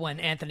Löw when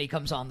Anthony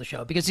comes on the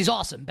show because he's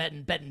awesome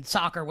betting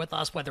soccer with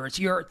us, whether it's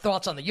your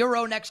thoughts on the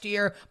Euro next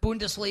year,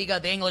 Bundesliga,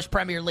 the English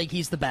Premier League.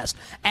 He's the best.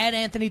 At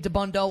Anthony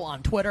DeBundo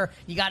on Twitter.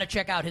 You got to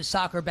check out his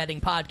soccer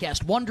betting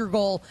podcast, Wonder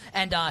Goal,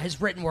 and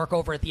his written work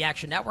over at the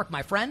Action Network.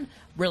 My friend,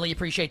 really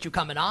appreciate you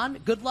coming on.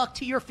 Good luck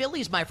to your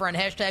Phillies, my friend.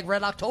 Hashtag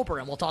Red October,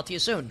 and we'll talk to you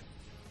soon.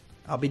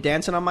 I'll be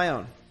dancing on my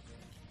own.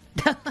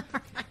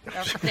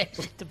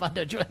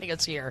 DeBundo joining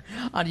us here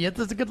on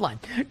that's a good line.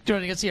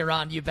 Joining us here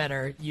on You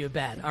Better You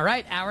Bet. All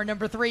right, hour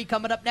number 3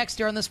 coming up next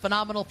here on this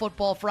phenomenal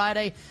Football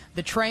Friday.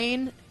 The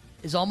train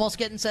is almost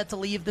getting set to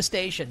leave the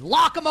station.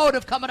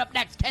 Locomotive coming up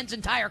next. Ken's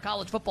entire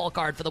college football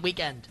card for the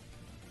weekend.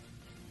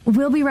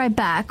 We'll be right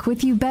back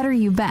with You Better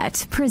You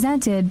Bet,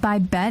 presented by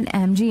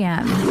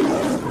BetMGM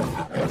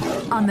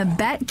on the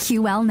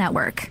BetQL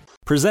network.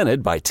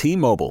 Presented by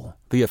T-Mobile,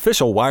 the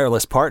official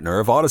wireless partner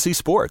of Odyssey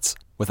Sports.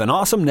 With an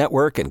awesome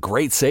network and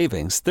great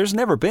savings, there's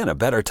never been a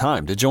better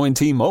time to join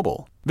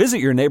T-Mobile. Visit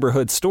your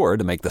neighborhood store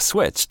to make the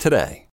switch today.